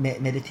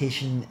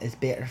meditation is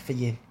better for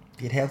your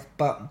health.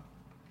 But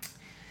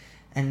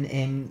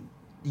in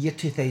the year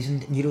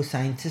 2000,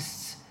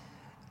 neuroscientists,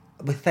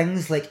 with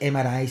things like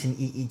MRIs and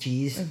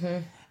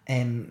EEGs,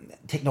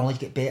 technology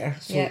get better.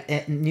 So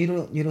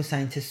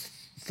neuroscientists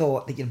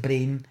thought that your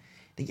brain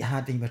that you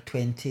had when you were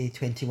 20,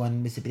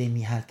 21 was the brain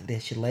you had for the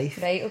rest of your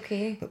life.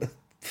 But with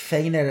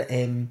finer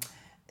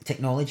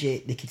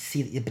technology, they could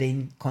see that your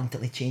brain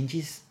constantly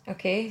changes.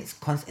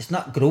 It's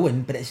not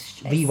growing, but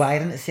it's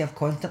rewiring itself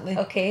constantly.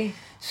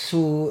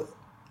 So,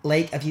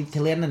 like if you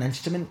to learn an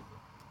instrument,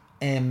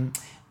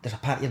 there's a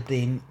part of your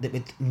brain that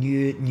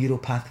new neural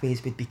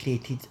pathways would be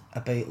created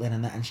about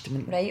learning that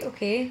instrument.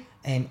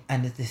 And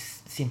it's the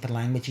same for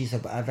languages or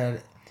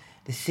whatever.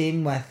 The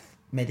same with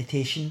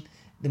meditation.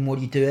 The more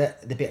you do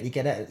it, the better you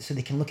get at it. So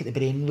they can look at the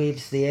brain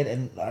waves there,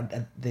 and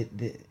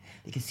they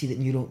can see that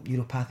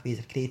neural pathways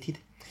are created.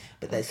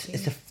 But it's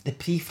the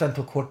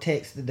prefrontal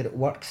cortex that it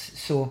works.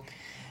 So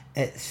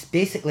it's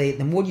basically,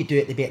 the more you do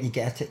it, the better you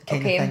get at it,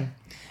 kind of thing.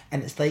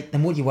 And it's like, the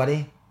more you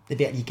worry, the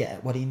better you get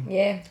at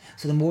worrying.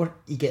 So the more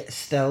you get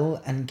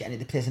still and get into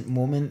the present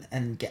moment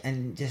and get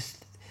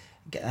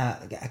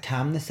a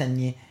calmness in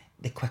you,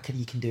 the quicker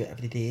you can do it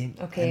every day.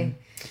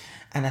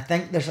 And I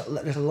think there's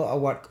a lot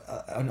of work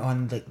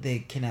on like the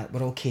kind of,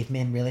 we're all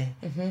cavemen really,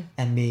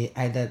 and we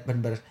either,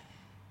 when we're,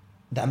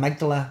 the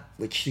amygdala,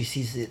 which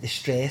receives the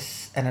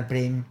stress in our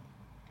brain,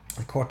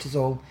 the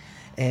cortisol,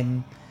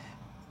 when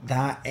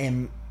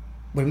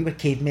we were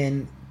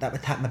cavemen, that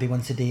would happen maybe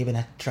once a day when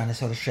a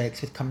Tyrannosaurus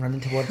Rex would come running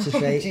towards us,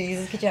 right?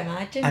 Jesus, could you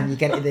imagine? And you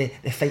get into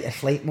the fight or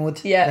flight mode,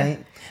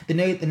 right? They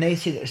now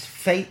say that there's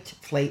fight,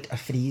 flight or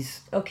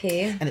freeze.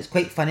 And it's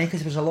quite funny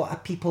because there's a lot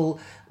of people,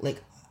 like,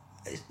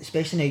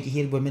 especially now you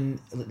hear women,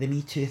 like the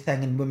Me Too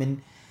thing, and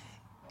women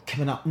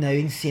coming up now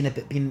and saying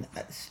about being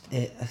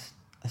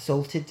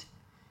assaulted.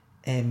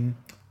 I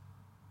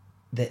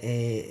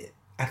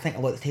think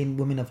a lot of the time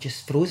women have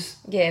just froze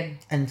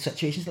in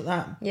situations like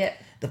that.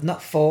 They've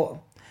not fought,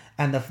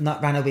 and they've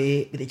not ran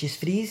away, but they just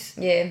freeze.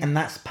 Yeah. And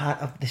that's part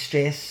of the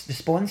stress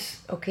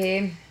response.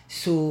 Okay.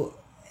 So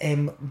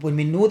when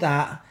we know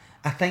that,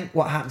 I think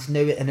what happens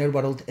now in our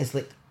world is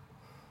like,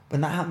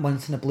 when that happens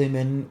once in a blue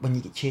moon, when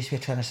you get chased by a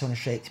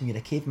Tyrannosaurus Rex when you're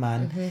a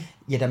caveman,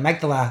 your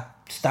amygdala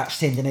starts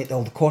sending out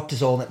all the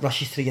cortisol, and it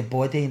rushes through your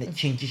body, and it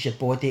changes your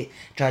body, it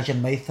dries your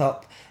mouth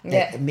up,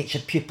 it makes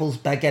your pupils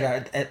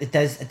bigger, it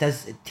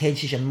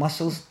tenses your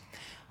muscles.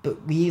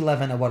 But we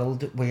live in a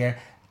world where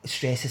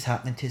stress is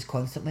happening to us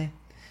constantly.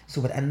 So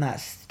we're in that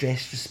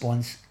stress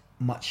response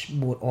much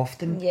more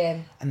often. Yeah.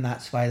 And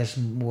that's why there's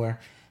more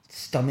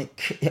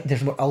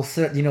there's more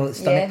ulcer,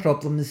 stomach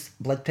problems,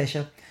 blood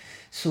pressure.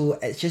 So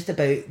it's just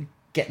about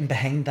getting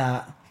behind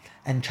that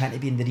and trying to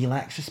be in the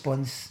relaxed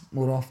response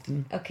more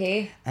often.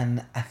 Okay.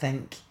 And I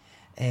think,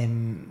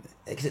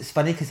 because it's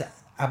funny, because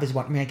I was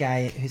working with a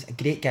guy who's a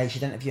great guy, you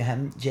should interview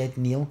him, Jed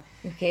Neal.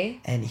 Okay.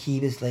 And he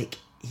was like,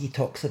 he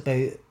talks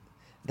about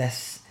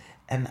this,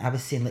 and I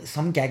was saying, like,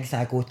 some gigs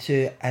I go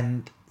to,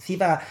 and see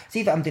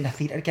if I'm doing a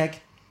theatre gig,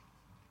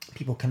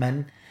 people come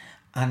in,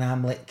 and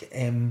I'm like,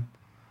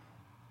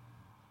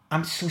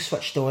 I'm so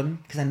switched on,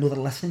 because I know they're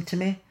listening to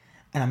me,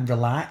 and I'm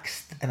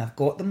relaxed, and I've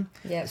got them.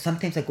 Yep.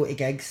 Sometimes I go to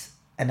gigs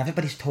and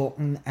everybody's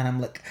talking, and I'm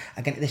like,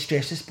 I get into the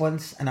stress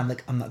response, and I'm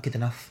like, I'm not good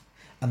enough.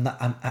 And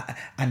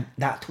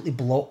that totally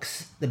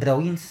blocks the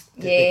brilliance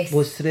that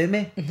flows through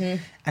me.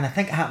 Mm-hmm. And I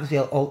think it happens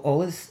with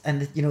all us.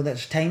 And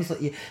there's times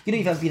like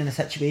you've ever been in a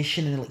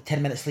situation, and like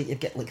 10 minutes later you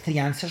get like 3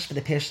 answers for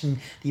the person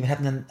that you were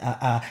having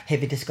a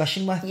heavy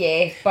discussion with.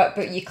 Yeah,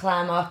 but you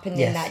clam up, and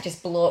then that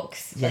just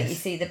blocks, like you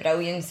say, the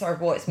brilliance or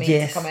what's meant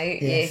to come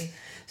out. Yes. Yeah.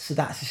 So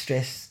that's the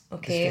stress.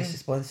 Okay. The stress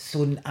response.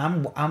 So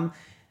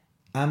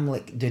I'm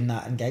like doing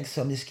that in gigs,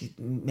 so I'm just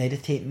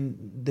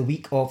meditating the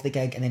week of the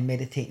gig, and then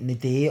meditating the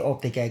day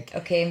of the gig.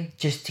 Okay.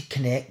 Just to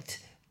connect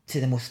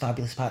to the most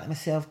fabulous part of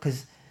myself,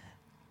 because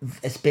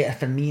it's better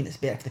for me and it's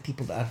better for the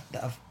people that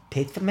have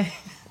paid for me.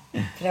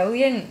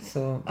 Brilliant.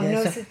 So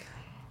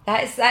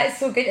that is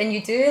so good, and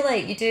you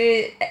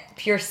do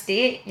Pure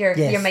State,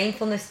 your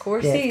mindfulness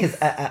courses. Yeah, because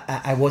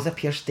I was a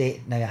Pure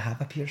State, now I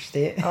have a Pure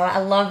State. Oh, I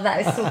love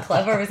that. It's so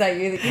clever. Was that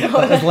you? That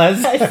was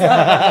Liz.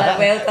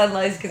 Well done,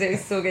 Liz, because it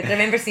was so good. I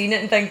remember seeing it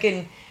and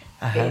thinking,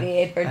 very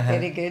Edward,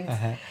 very good.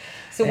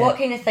 So what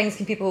kind of things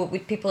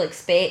would people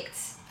expect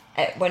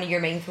at one of your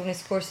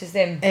mindfulness courses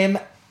then?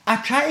 I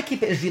try to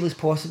keep it as real as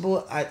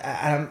possible.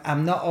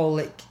 I'm not all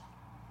like,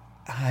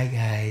 hi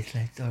guys,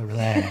 let's all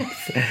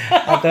relax.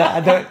 I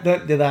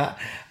don't do that.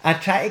 I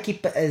try to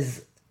keep it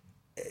as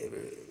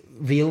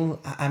real.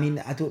 I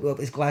mean, I don't know if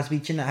it's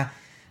Glaswegian. Not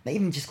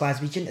even just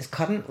Glaswegian, it's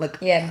current.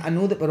 I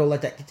know that we're all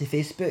addicted to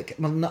Facebook.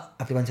 Well, not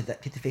everyone's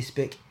addicted to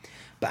Facebook,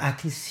 but I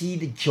can see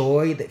the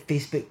joy that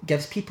Facebook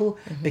gives people,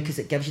 because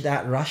it gives you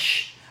that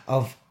rush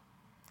of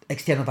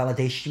external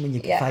validation when you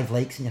get 5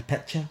 likes in your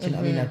picture. Do you know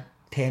what I mean? Or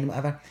 10,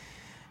 whatever.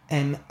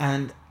 And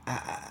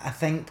I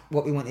think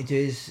what we want to do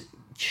is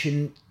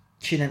tune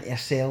into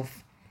yourself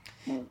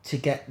to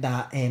get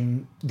that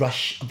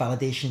rush of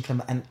validation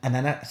from an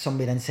inner,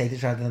 somewhere inside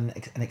us rather than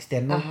an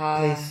external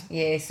place.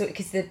 Yeah, so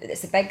because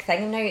it's a big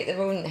thing now at the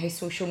moment, how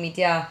social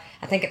media,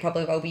 I think it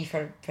probably will be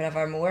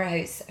forever more, how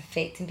it's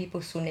affecting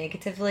people so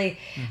negatively.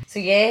 So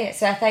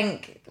I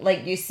think,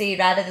 like you say,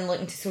 rather than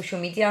looking to social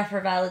media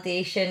for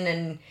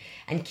validation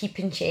and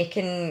keeping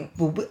checking.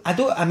 Well,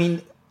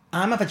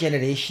 I'm of a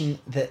generation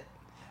that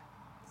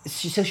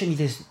social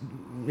media is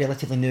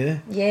relatively new.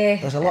 Yeah,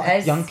 there's a lot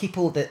of young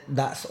people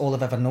that's all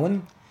they've ever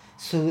known,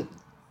 so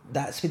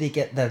that's where they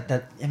get their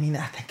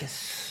I think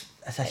it's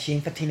a shame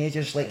for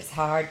teenagers. Like, it's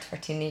hard for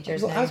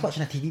teenagers. I was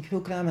watching a TV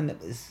program, and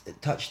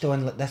it touched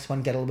on, like, this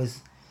one girl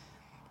was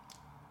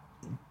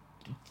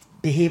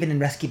behaving in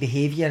risky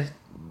behaviour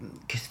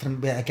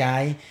with a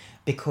guy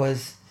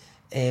because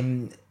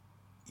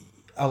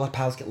all her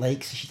pals get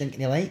likes and she didn't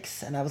get any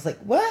likes, and I was like,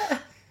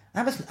 what?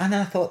 And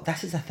I thought,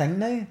 this is a thing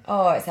now.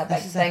 Oh, it's a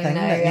big thing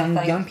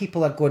now. Young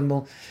people are going,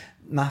 well,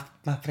 my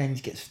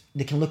friends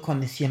they can look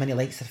on and see how many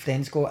likes their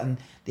friends got, and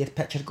their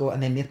picture got,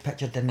 and then their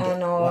picture didn't get.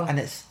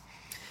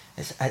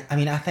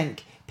 And I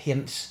think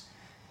parents,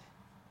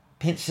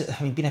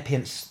 being a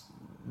parent's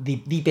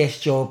the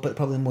best job, but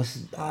probably the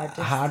most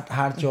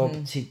hard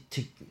job to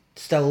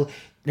still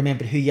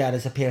remember who you are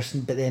as a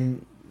person, but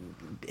then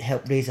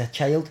help raise a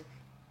child.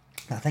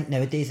 I think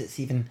nowadays it's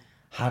even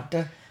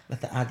harder, with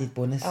the added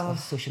bonus of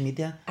social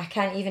media. I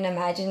can't even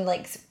imagine,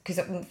 because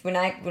when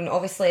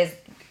obviously as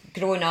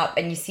growing up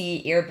and you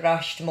see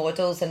airbrushed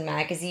models in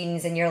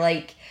magazines and you're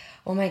like,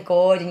 oh my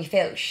god, and you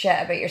felt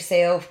shit about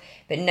yourself,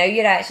 but now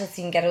you're actually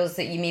seeing girls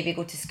that you maybe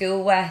go to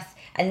school with,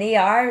 and they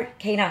are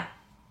kind of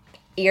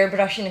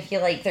airbrushing, if you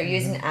like. They're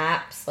using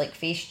apps like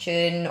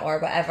Facetune or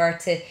whatever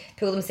to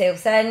pull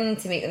themselves in,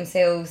 to make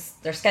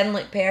their skin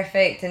look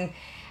perfect, and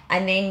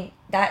then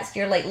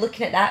you're like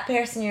looking at that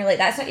person, you're like,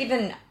 that's not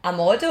even a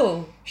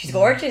model. She's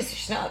gorgeous.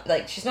 She's not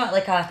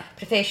like a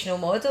professional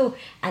model,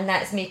 and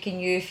that's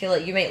making you feel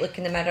like you might look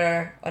in the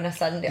mirror on a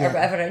Sunday or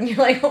whatever, and you're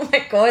like, oh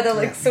my god, I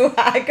look so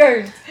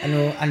haggard. I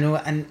know,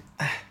 and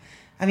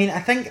I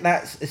think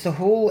it's a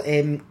whole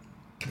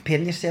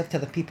comparing yourself to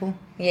other people.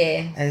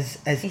 Yeah. Is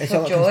all it for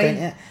comes joy. down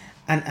to it.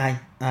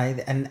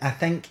 And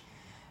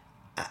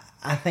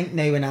I think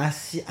now when I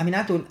see, I mean,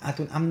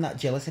 I'm not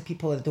jealous of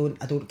people. I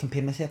don't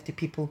compare myself to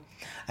people.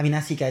 I mean,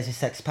 I see guys with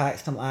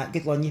 6-packs and I'm like,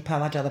 good on you,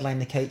 pal. I'd rather lie on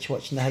the couch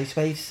watching The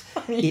Housewives,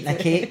 eating a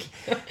cake.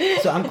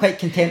 So I'm quite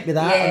content with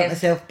that about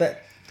myself.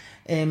 But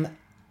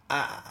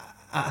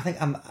I think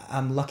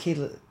I'm lucky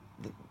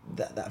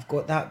that I've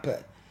got that.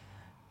 But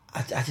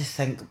I just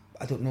think,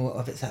 I don't know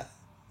if it's a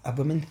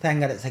woman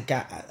thing or it's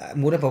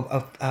more of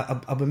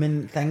a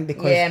woman thing,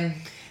 because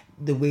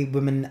the way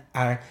women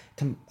are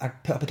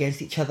put up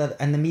against each other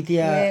in the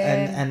media,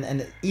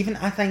 and even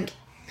I think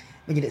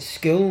when you're at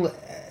school,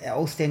 it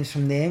all stems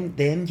from them.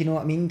 Do you know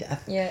what I mean?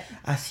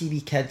 I see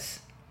wee kids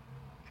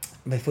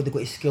before they go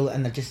to school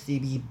and they're just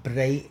wee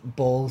bright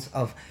balls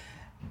of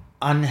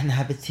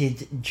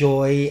uninhibited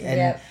joy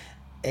and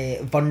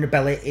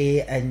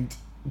vulnerability and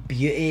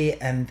beauty,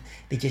 and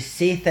they just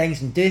say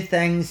things and do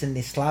things and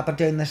they slabber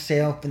down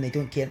themselves and they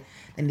don't care.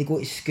 Then they go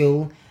to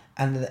school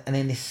and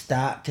then they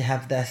start to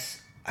have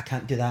this, I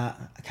can't do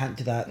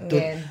that.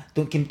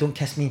 Don't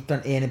kiss me in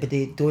front of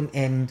anybody. Don't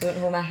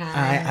hold my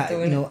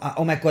hand.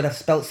 Oh my God, I've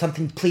spelt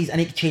something. Please, I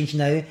need to change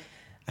now.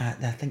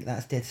 I think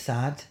that's dead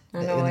sad.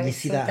 I know, when you it's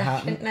see so that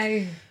different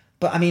happen. now.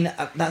 But I mean,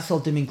 that's all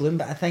doom and gloom.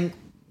 But I think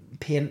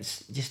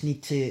parents just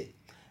need to,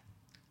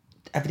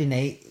 every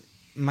night.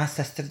 My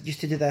sister used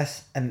to do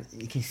this, and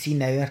you can see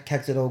now her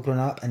kids are all grown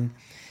up, and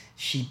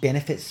she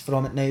benefits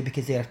from it now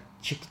because they're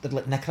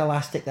like knicker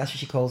elastic. That's what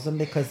she calls them,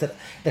 because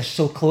they're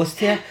so close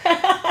to her.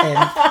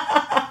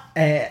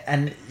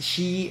 And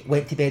she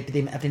went to bed with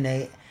them every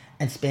night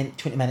and spent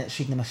 20 minutes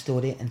reading them a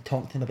story and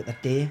talking to them about their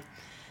day.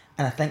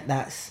 And I think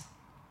that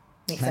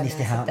needs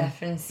to happen.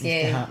 Difference,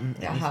 needs to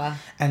happen.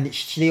 And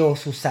they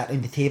also sat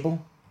around the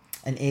table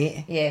and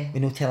ate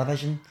with no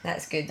television.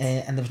 That's good.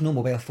 And there was no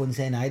mobile phones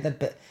then either,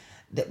 but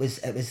that was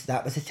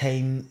the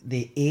time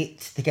they ate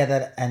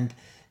together, and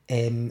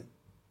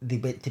they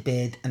went to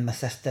bed, and my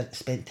sister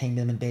spent time with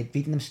them in bed,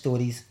 reading them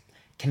stories,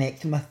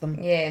 connecting with them.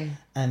 Yeah.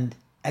 And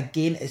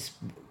again,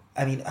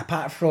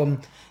 apart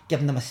from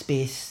giving them a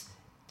space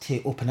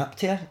to open up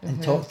to her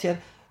and talk to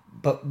her,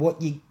 but what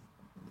you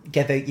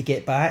give out, you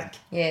get back.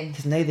 Yeah.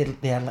 Because now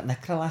they are like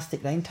knicker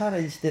elastic round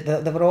her.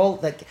 They were all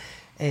like,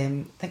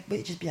 I think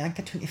it just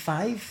Bianca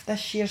 25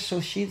 this year,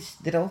 so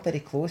they're all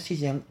very close.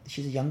 She's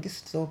the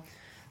youngest, so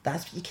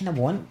that's what you kind of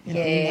want. You know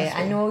what I mean?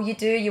 I know you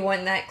do. You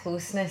want that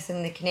closeness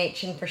and the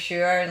connection for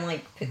sure, and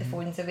like put the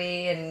phones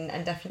away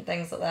and different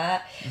things like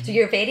that. So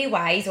you're very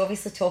wise.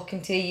 Obviously,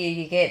 talking to you,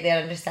 you get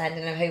their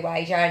understanding of how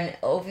wise you are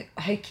and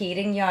how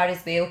caring you are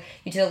as well.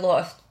 You do a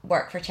lot of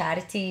work for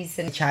charities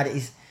and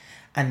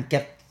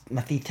give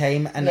my free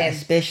time, and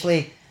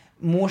especially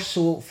more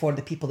so for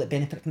the people that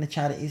benefit from the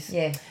charities.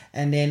 Yeah.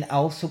 And then I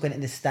also go into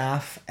the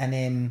staff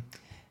and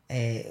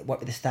work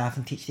with the staff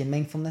and teach them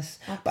mindfulness.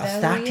 But I've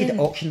started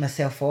auctioning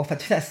myself off. I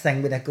do this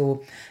thing where I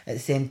go,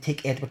 it's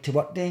Take Edward to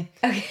Work Day.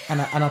 Okay.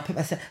 And I'll put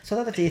myself... So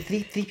the other day,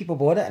 three people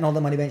bought it and all the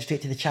money went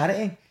straight to the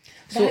charity.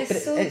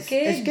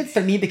 It's good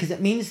for me, because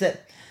it means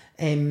that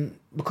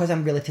because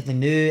I'm relatively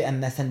new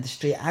in this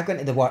industry, I go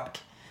into their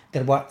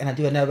work and I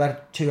do an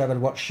 2-hour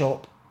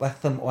workshop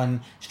with them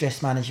on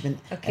stress management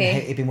and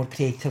how to be more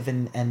creative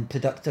and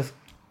productive.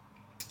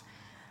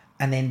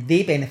 And then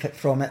they benefit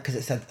from it because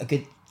it's a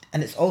good...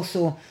 And it's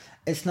also,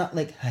 it's not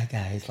like, hi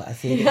guys, like I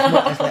said,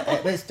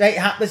 it's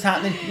right, what's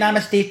happening,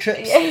 namaste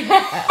trips.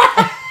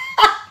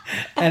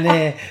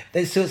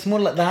 And so it's more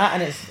like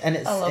that, and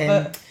it's I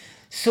love it.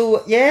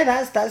 So yeah,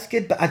 that's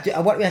good. But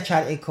I work with a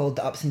charity called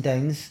The Ups and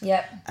Downs.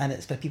 Yep. And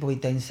it's for people with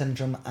Down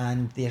syndrome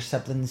and their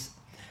siblings,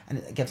 and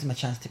it gives them a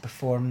chance to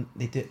perform.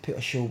 They put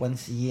a show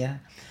once a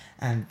year,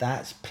 and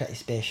that's pretty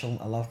special.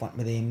 I love working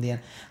with them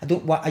there.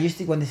 I used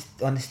to go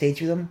on the stage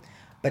with them,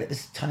 but it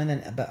was turning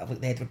into a bit of like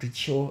the Edward Reed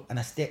show, and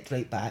I stepped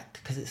right back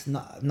because it's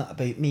not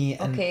about me.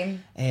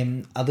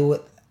 And,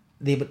 although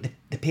the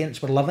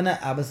parents were loving it,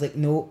 I was like,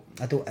 no,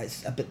 I don't.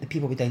 It's about the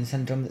people with Down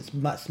syndrome. It's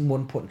much more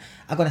important.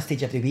 I go on a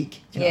stage every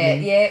week. Do you know what I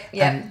mean?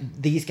 Yeah. And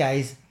these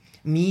guys,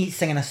 me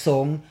singing a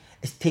song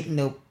is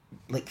taking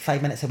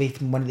 5 minutes away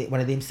from one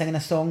of them singing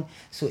a song,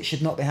 so it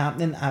should not be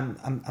happening.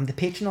 I'm the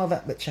patron of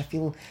it, which I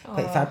feel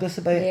quite fabulous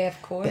about. Yeah,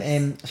 of course.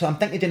 But, so I'm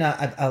thinking of doing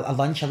a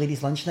lunch, a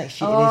ladies' lunch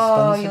next year.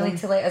 You need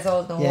to let us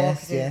all know,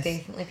 because we'll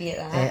definitely be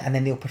at that. And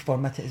then they'll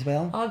perform at it as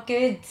well. Oh,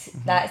 good.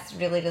 That's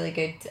really, really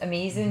good.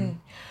 Amazing.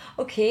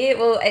 Okay,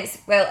 well,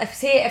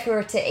 if we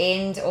were to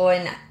end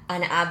on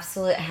an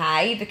absolute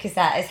high, because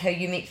that is how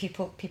you make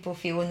people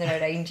feel when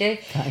they're around you.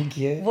 Thank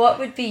you. What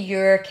would be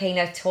your kind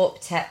of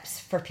top tips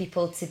for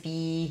people to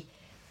be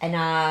in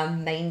a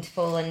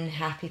mindful and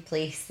happy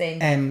place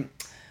then?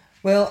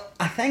 Well,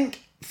 I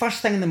think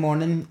first thing in the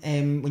morning,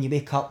 when you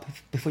wake up,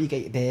 before you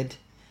get to bed,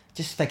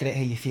 just figure out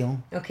how you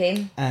feel.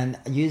 Okay. And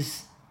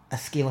use a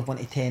scale of 1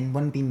 to 10,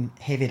 1 being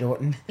heavy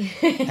rotten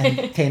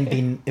and 10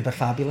 being uber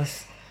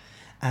fabulous.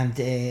 And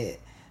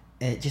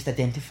just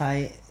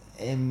identify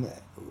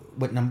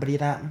what number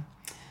you're at.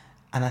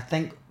 And I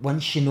think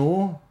once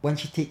you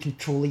take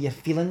control of your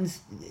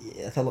feelings,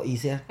 it's a lot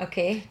easier.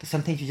 Okay. Because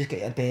sometimes you just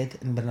get out of bed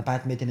and we're in a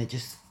bad mood and it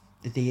just,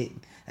 the day,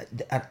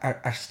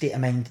 our state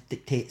of mind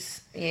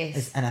dictates.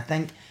 Yes. And I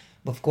think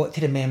we've got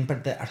to remember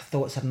that our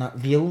thoughts are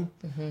not real,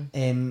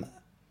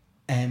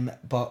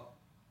 but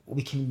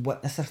we can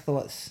witness our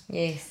thoughts.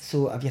 Yes.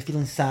 So if you're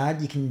feeling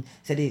sad, you can,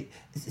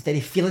 instead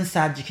of feeling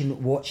sad, you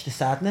can watch the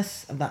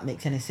sadness, if that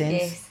makes any sense.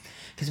 Yes.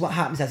 Because what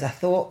happens is a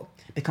thought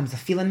becomes a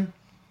feeling.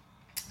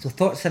 So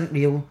thoughts aren't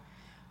real,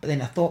 but then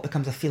a thought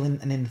becomes a feeling,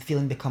 and then the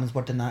feeling becomes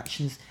word and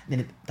actions. And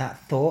then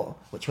that thought,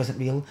 which wasn't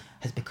real,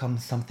 has become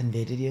something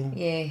very real.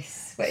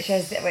 Yes, which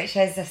is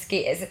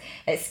a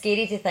it's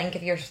scary to think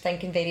if you're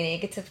thinking very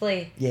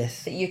negatively.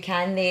 Yes. That you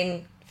can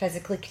then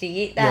physically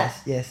create that.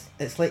 Yes.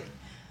 It's like,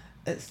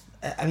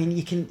 I mean,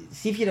 you can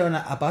see if you're on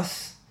a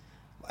bus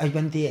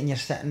one day and you're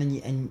sitting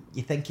and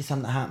you think of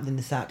something that happened in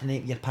the Saturday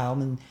night with your pal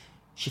and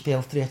she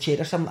fell through a chair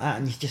or something like that,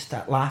 and you just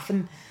start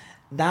laughing.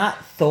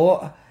 That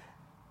thought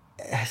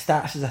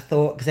starts as a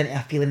thought, goes into a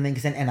feeling, then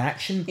goes into an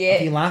action. Yeah.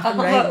 If you laughing,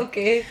 right?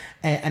 Okay.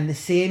 And the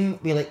same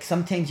way, like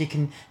sometimes you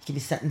can be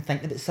sitting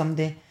thinking about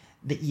somebody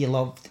that you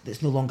loved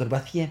that's no longer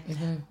with you,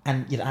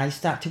 and your eyes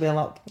start to well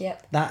up.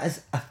 Yep. That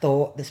is a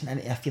thought that's went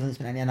into a feeling, that's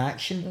went into an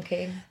action.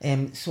 Okay.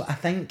 So I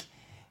think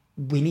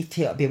we need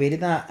to be aware of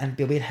that and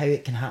be aware how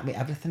it can happen with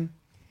everything.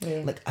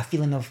 Yeah. Like a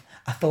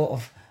thought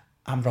of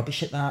I'm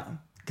rubbish at that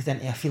goes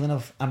into a feeling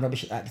of I'm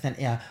rubbish at that goes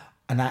into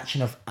an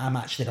action of I'm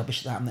actually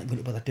rubbish at that, I'm not going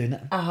to bother doing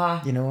it.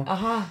 You know?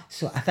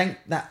 So I think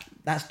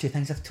that's two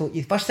things I've taught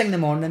you. First thing in the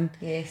morning.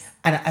 Yes.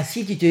 And I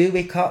see if you do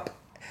wake up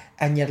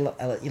and you're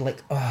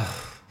like,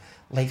 oh,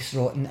 life's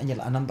rotten, and you're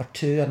like a number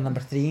 2 or a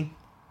number 3,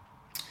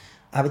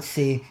 I would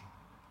say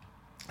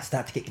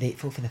start to get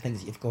grateful for the things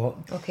that you've got.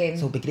 Okay.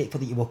 So be grateful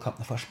that you woke up in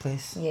the first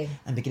place. Yeah.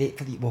 And be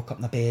grateful that you woke up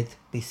in a bed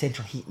with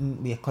central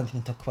heating, with a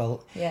continental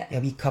quilt, Yeah. a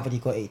wee cover you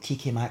got at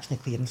TK Maxx in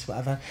the clearance,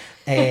 whatever.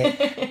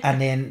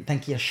 And then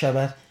think of your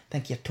shower,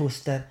 think of your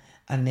toaster,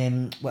 and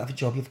then whatever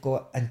job you've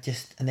got, and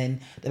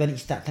then the minute you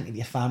start thinking of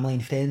your family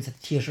and friends, the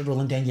tears are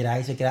rolling down your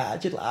eyes with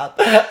gratitude, like,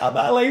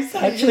 my life's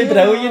actually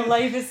brilliant.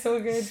 Life is so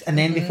good. And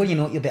then before you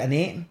know it, you'll be an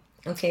 8.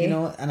 Okay. You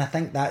know, and I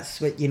think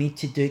that's what you need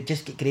to do.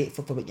 Just get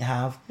grateful for what you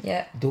have.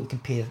 Yeah. Don't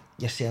compare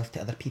yourself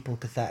to other people,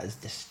 because that is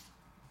just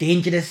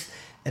dangerous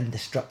and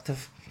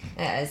destructive.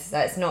 It is.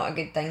 That's not a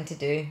good thing to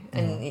do.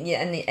 And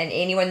and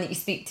anyone that you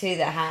speak to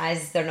that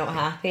has, they're not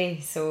happy.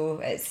 So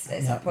it's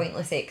a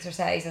pointless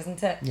exercise,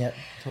 isn't it? Yeah,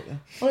 totally.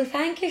 Well,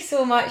 thank you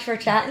so much for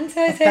chatting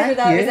to us. Thank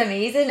That you. was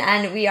amazing,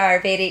 and we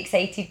are very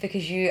excited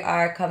because you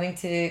are coming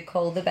to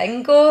Call the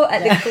Bingo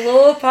at the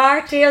Glow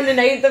party on the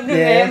 9th of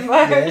November.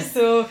 Yes.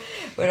 So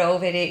we're all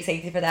very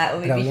excited for that.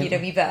 We'll maybe Brilliant. hear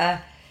a wee bit of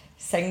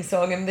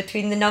sing-song in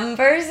between the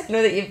numbers. I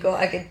know that you've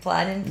got a good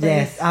plan in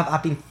place. Yes,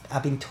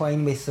 I've been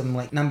toying with some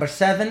like number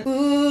 7.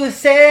 Ooh,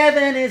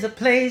 7 is a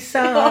place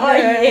on Oh,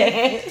 earth.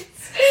 yes.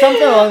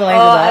 Something along the lines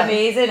of that.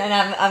 Amazing. And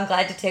I'm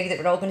glad to tell you that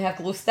we're all going to have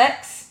glow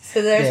sticks.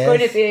 So there's Yes.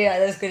 going to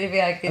be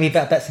a good... A wee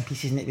bit of bits and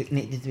pieces needed to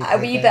be A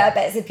wee bit of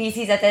bits and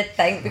pieces, I did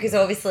think, because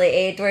obviously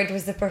Edward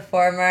was the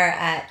performer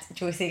at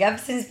Josie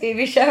Gibson's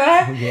baby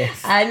shower. Oh,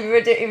 yes. And we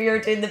were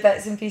doing the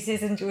bits and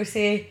pieces, and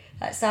Josie,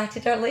 that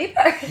started our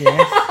labour.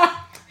 Yes.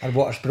 Our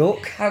water's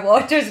broke. Our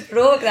water's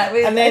broke, that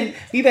was... And then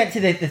we went to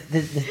the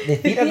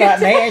theatre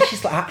that night, and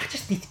she's like, I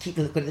just need to keep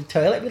going to the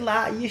toilet. We're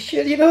like, are you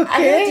sure you're okay?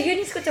 I know, do you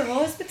need to go to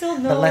hospital?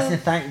 No. But listen,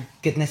 thank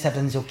goodness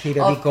everything's okay with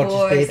a Of wee gorgeous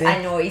course, baby.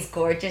 I know, he's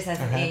gorgeous,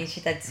 isn't he?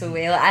 She did so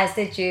well, as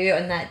did you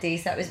on that day,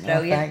 so that was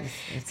brilliant.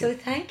 Thanks. So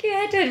thank you,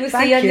 Edward. We'll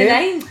Thank see you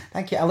on the 9th.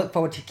 Thank you. I look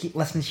forward to keep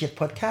listening to your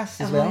podcast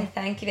as well.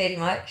 Thank you very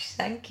much.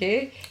 Thank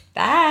you.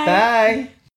 Bye. Bye.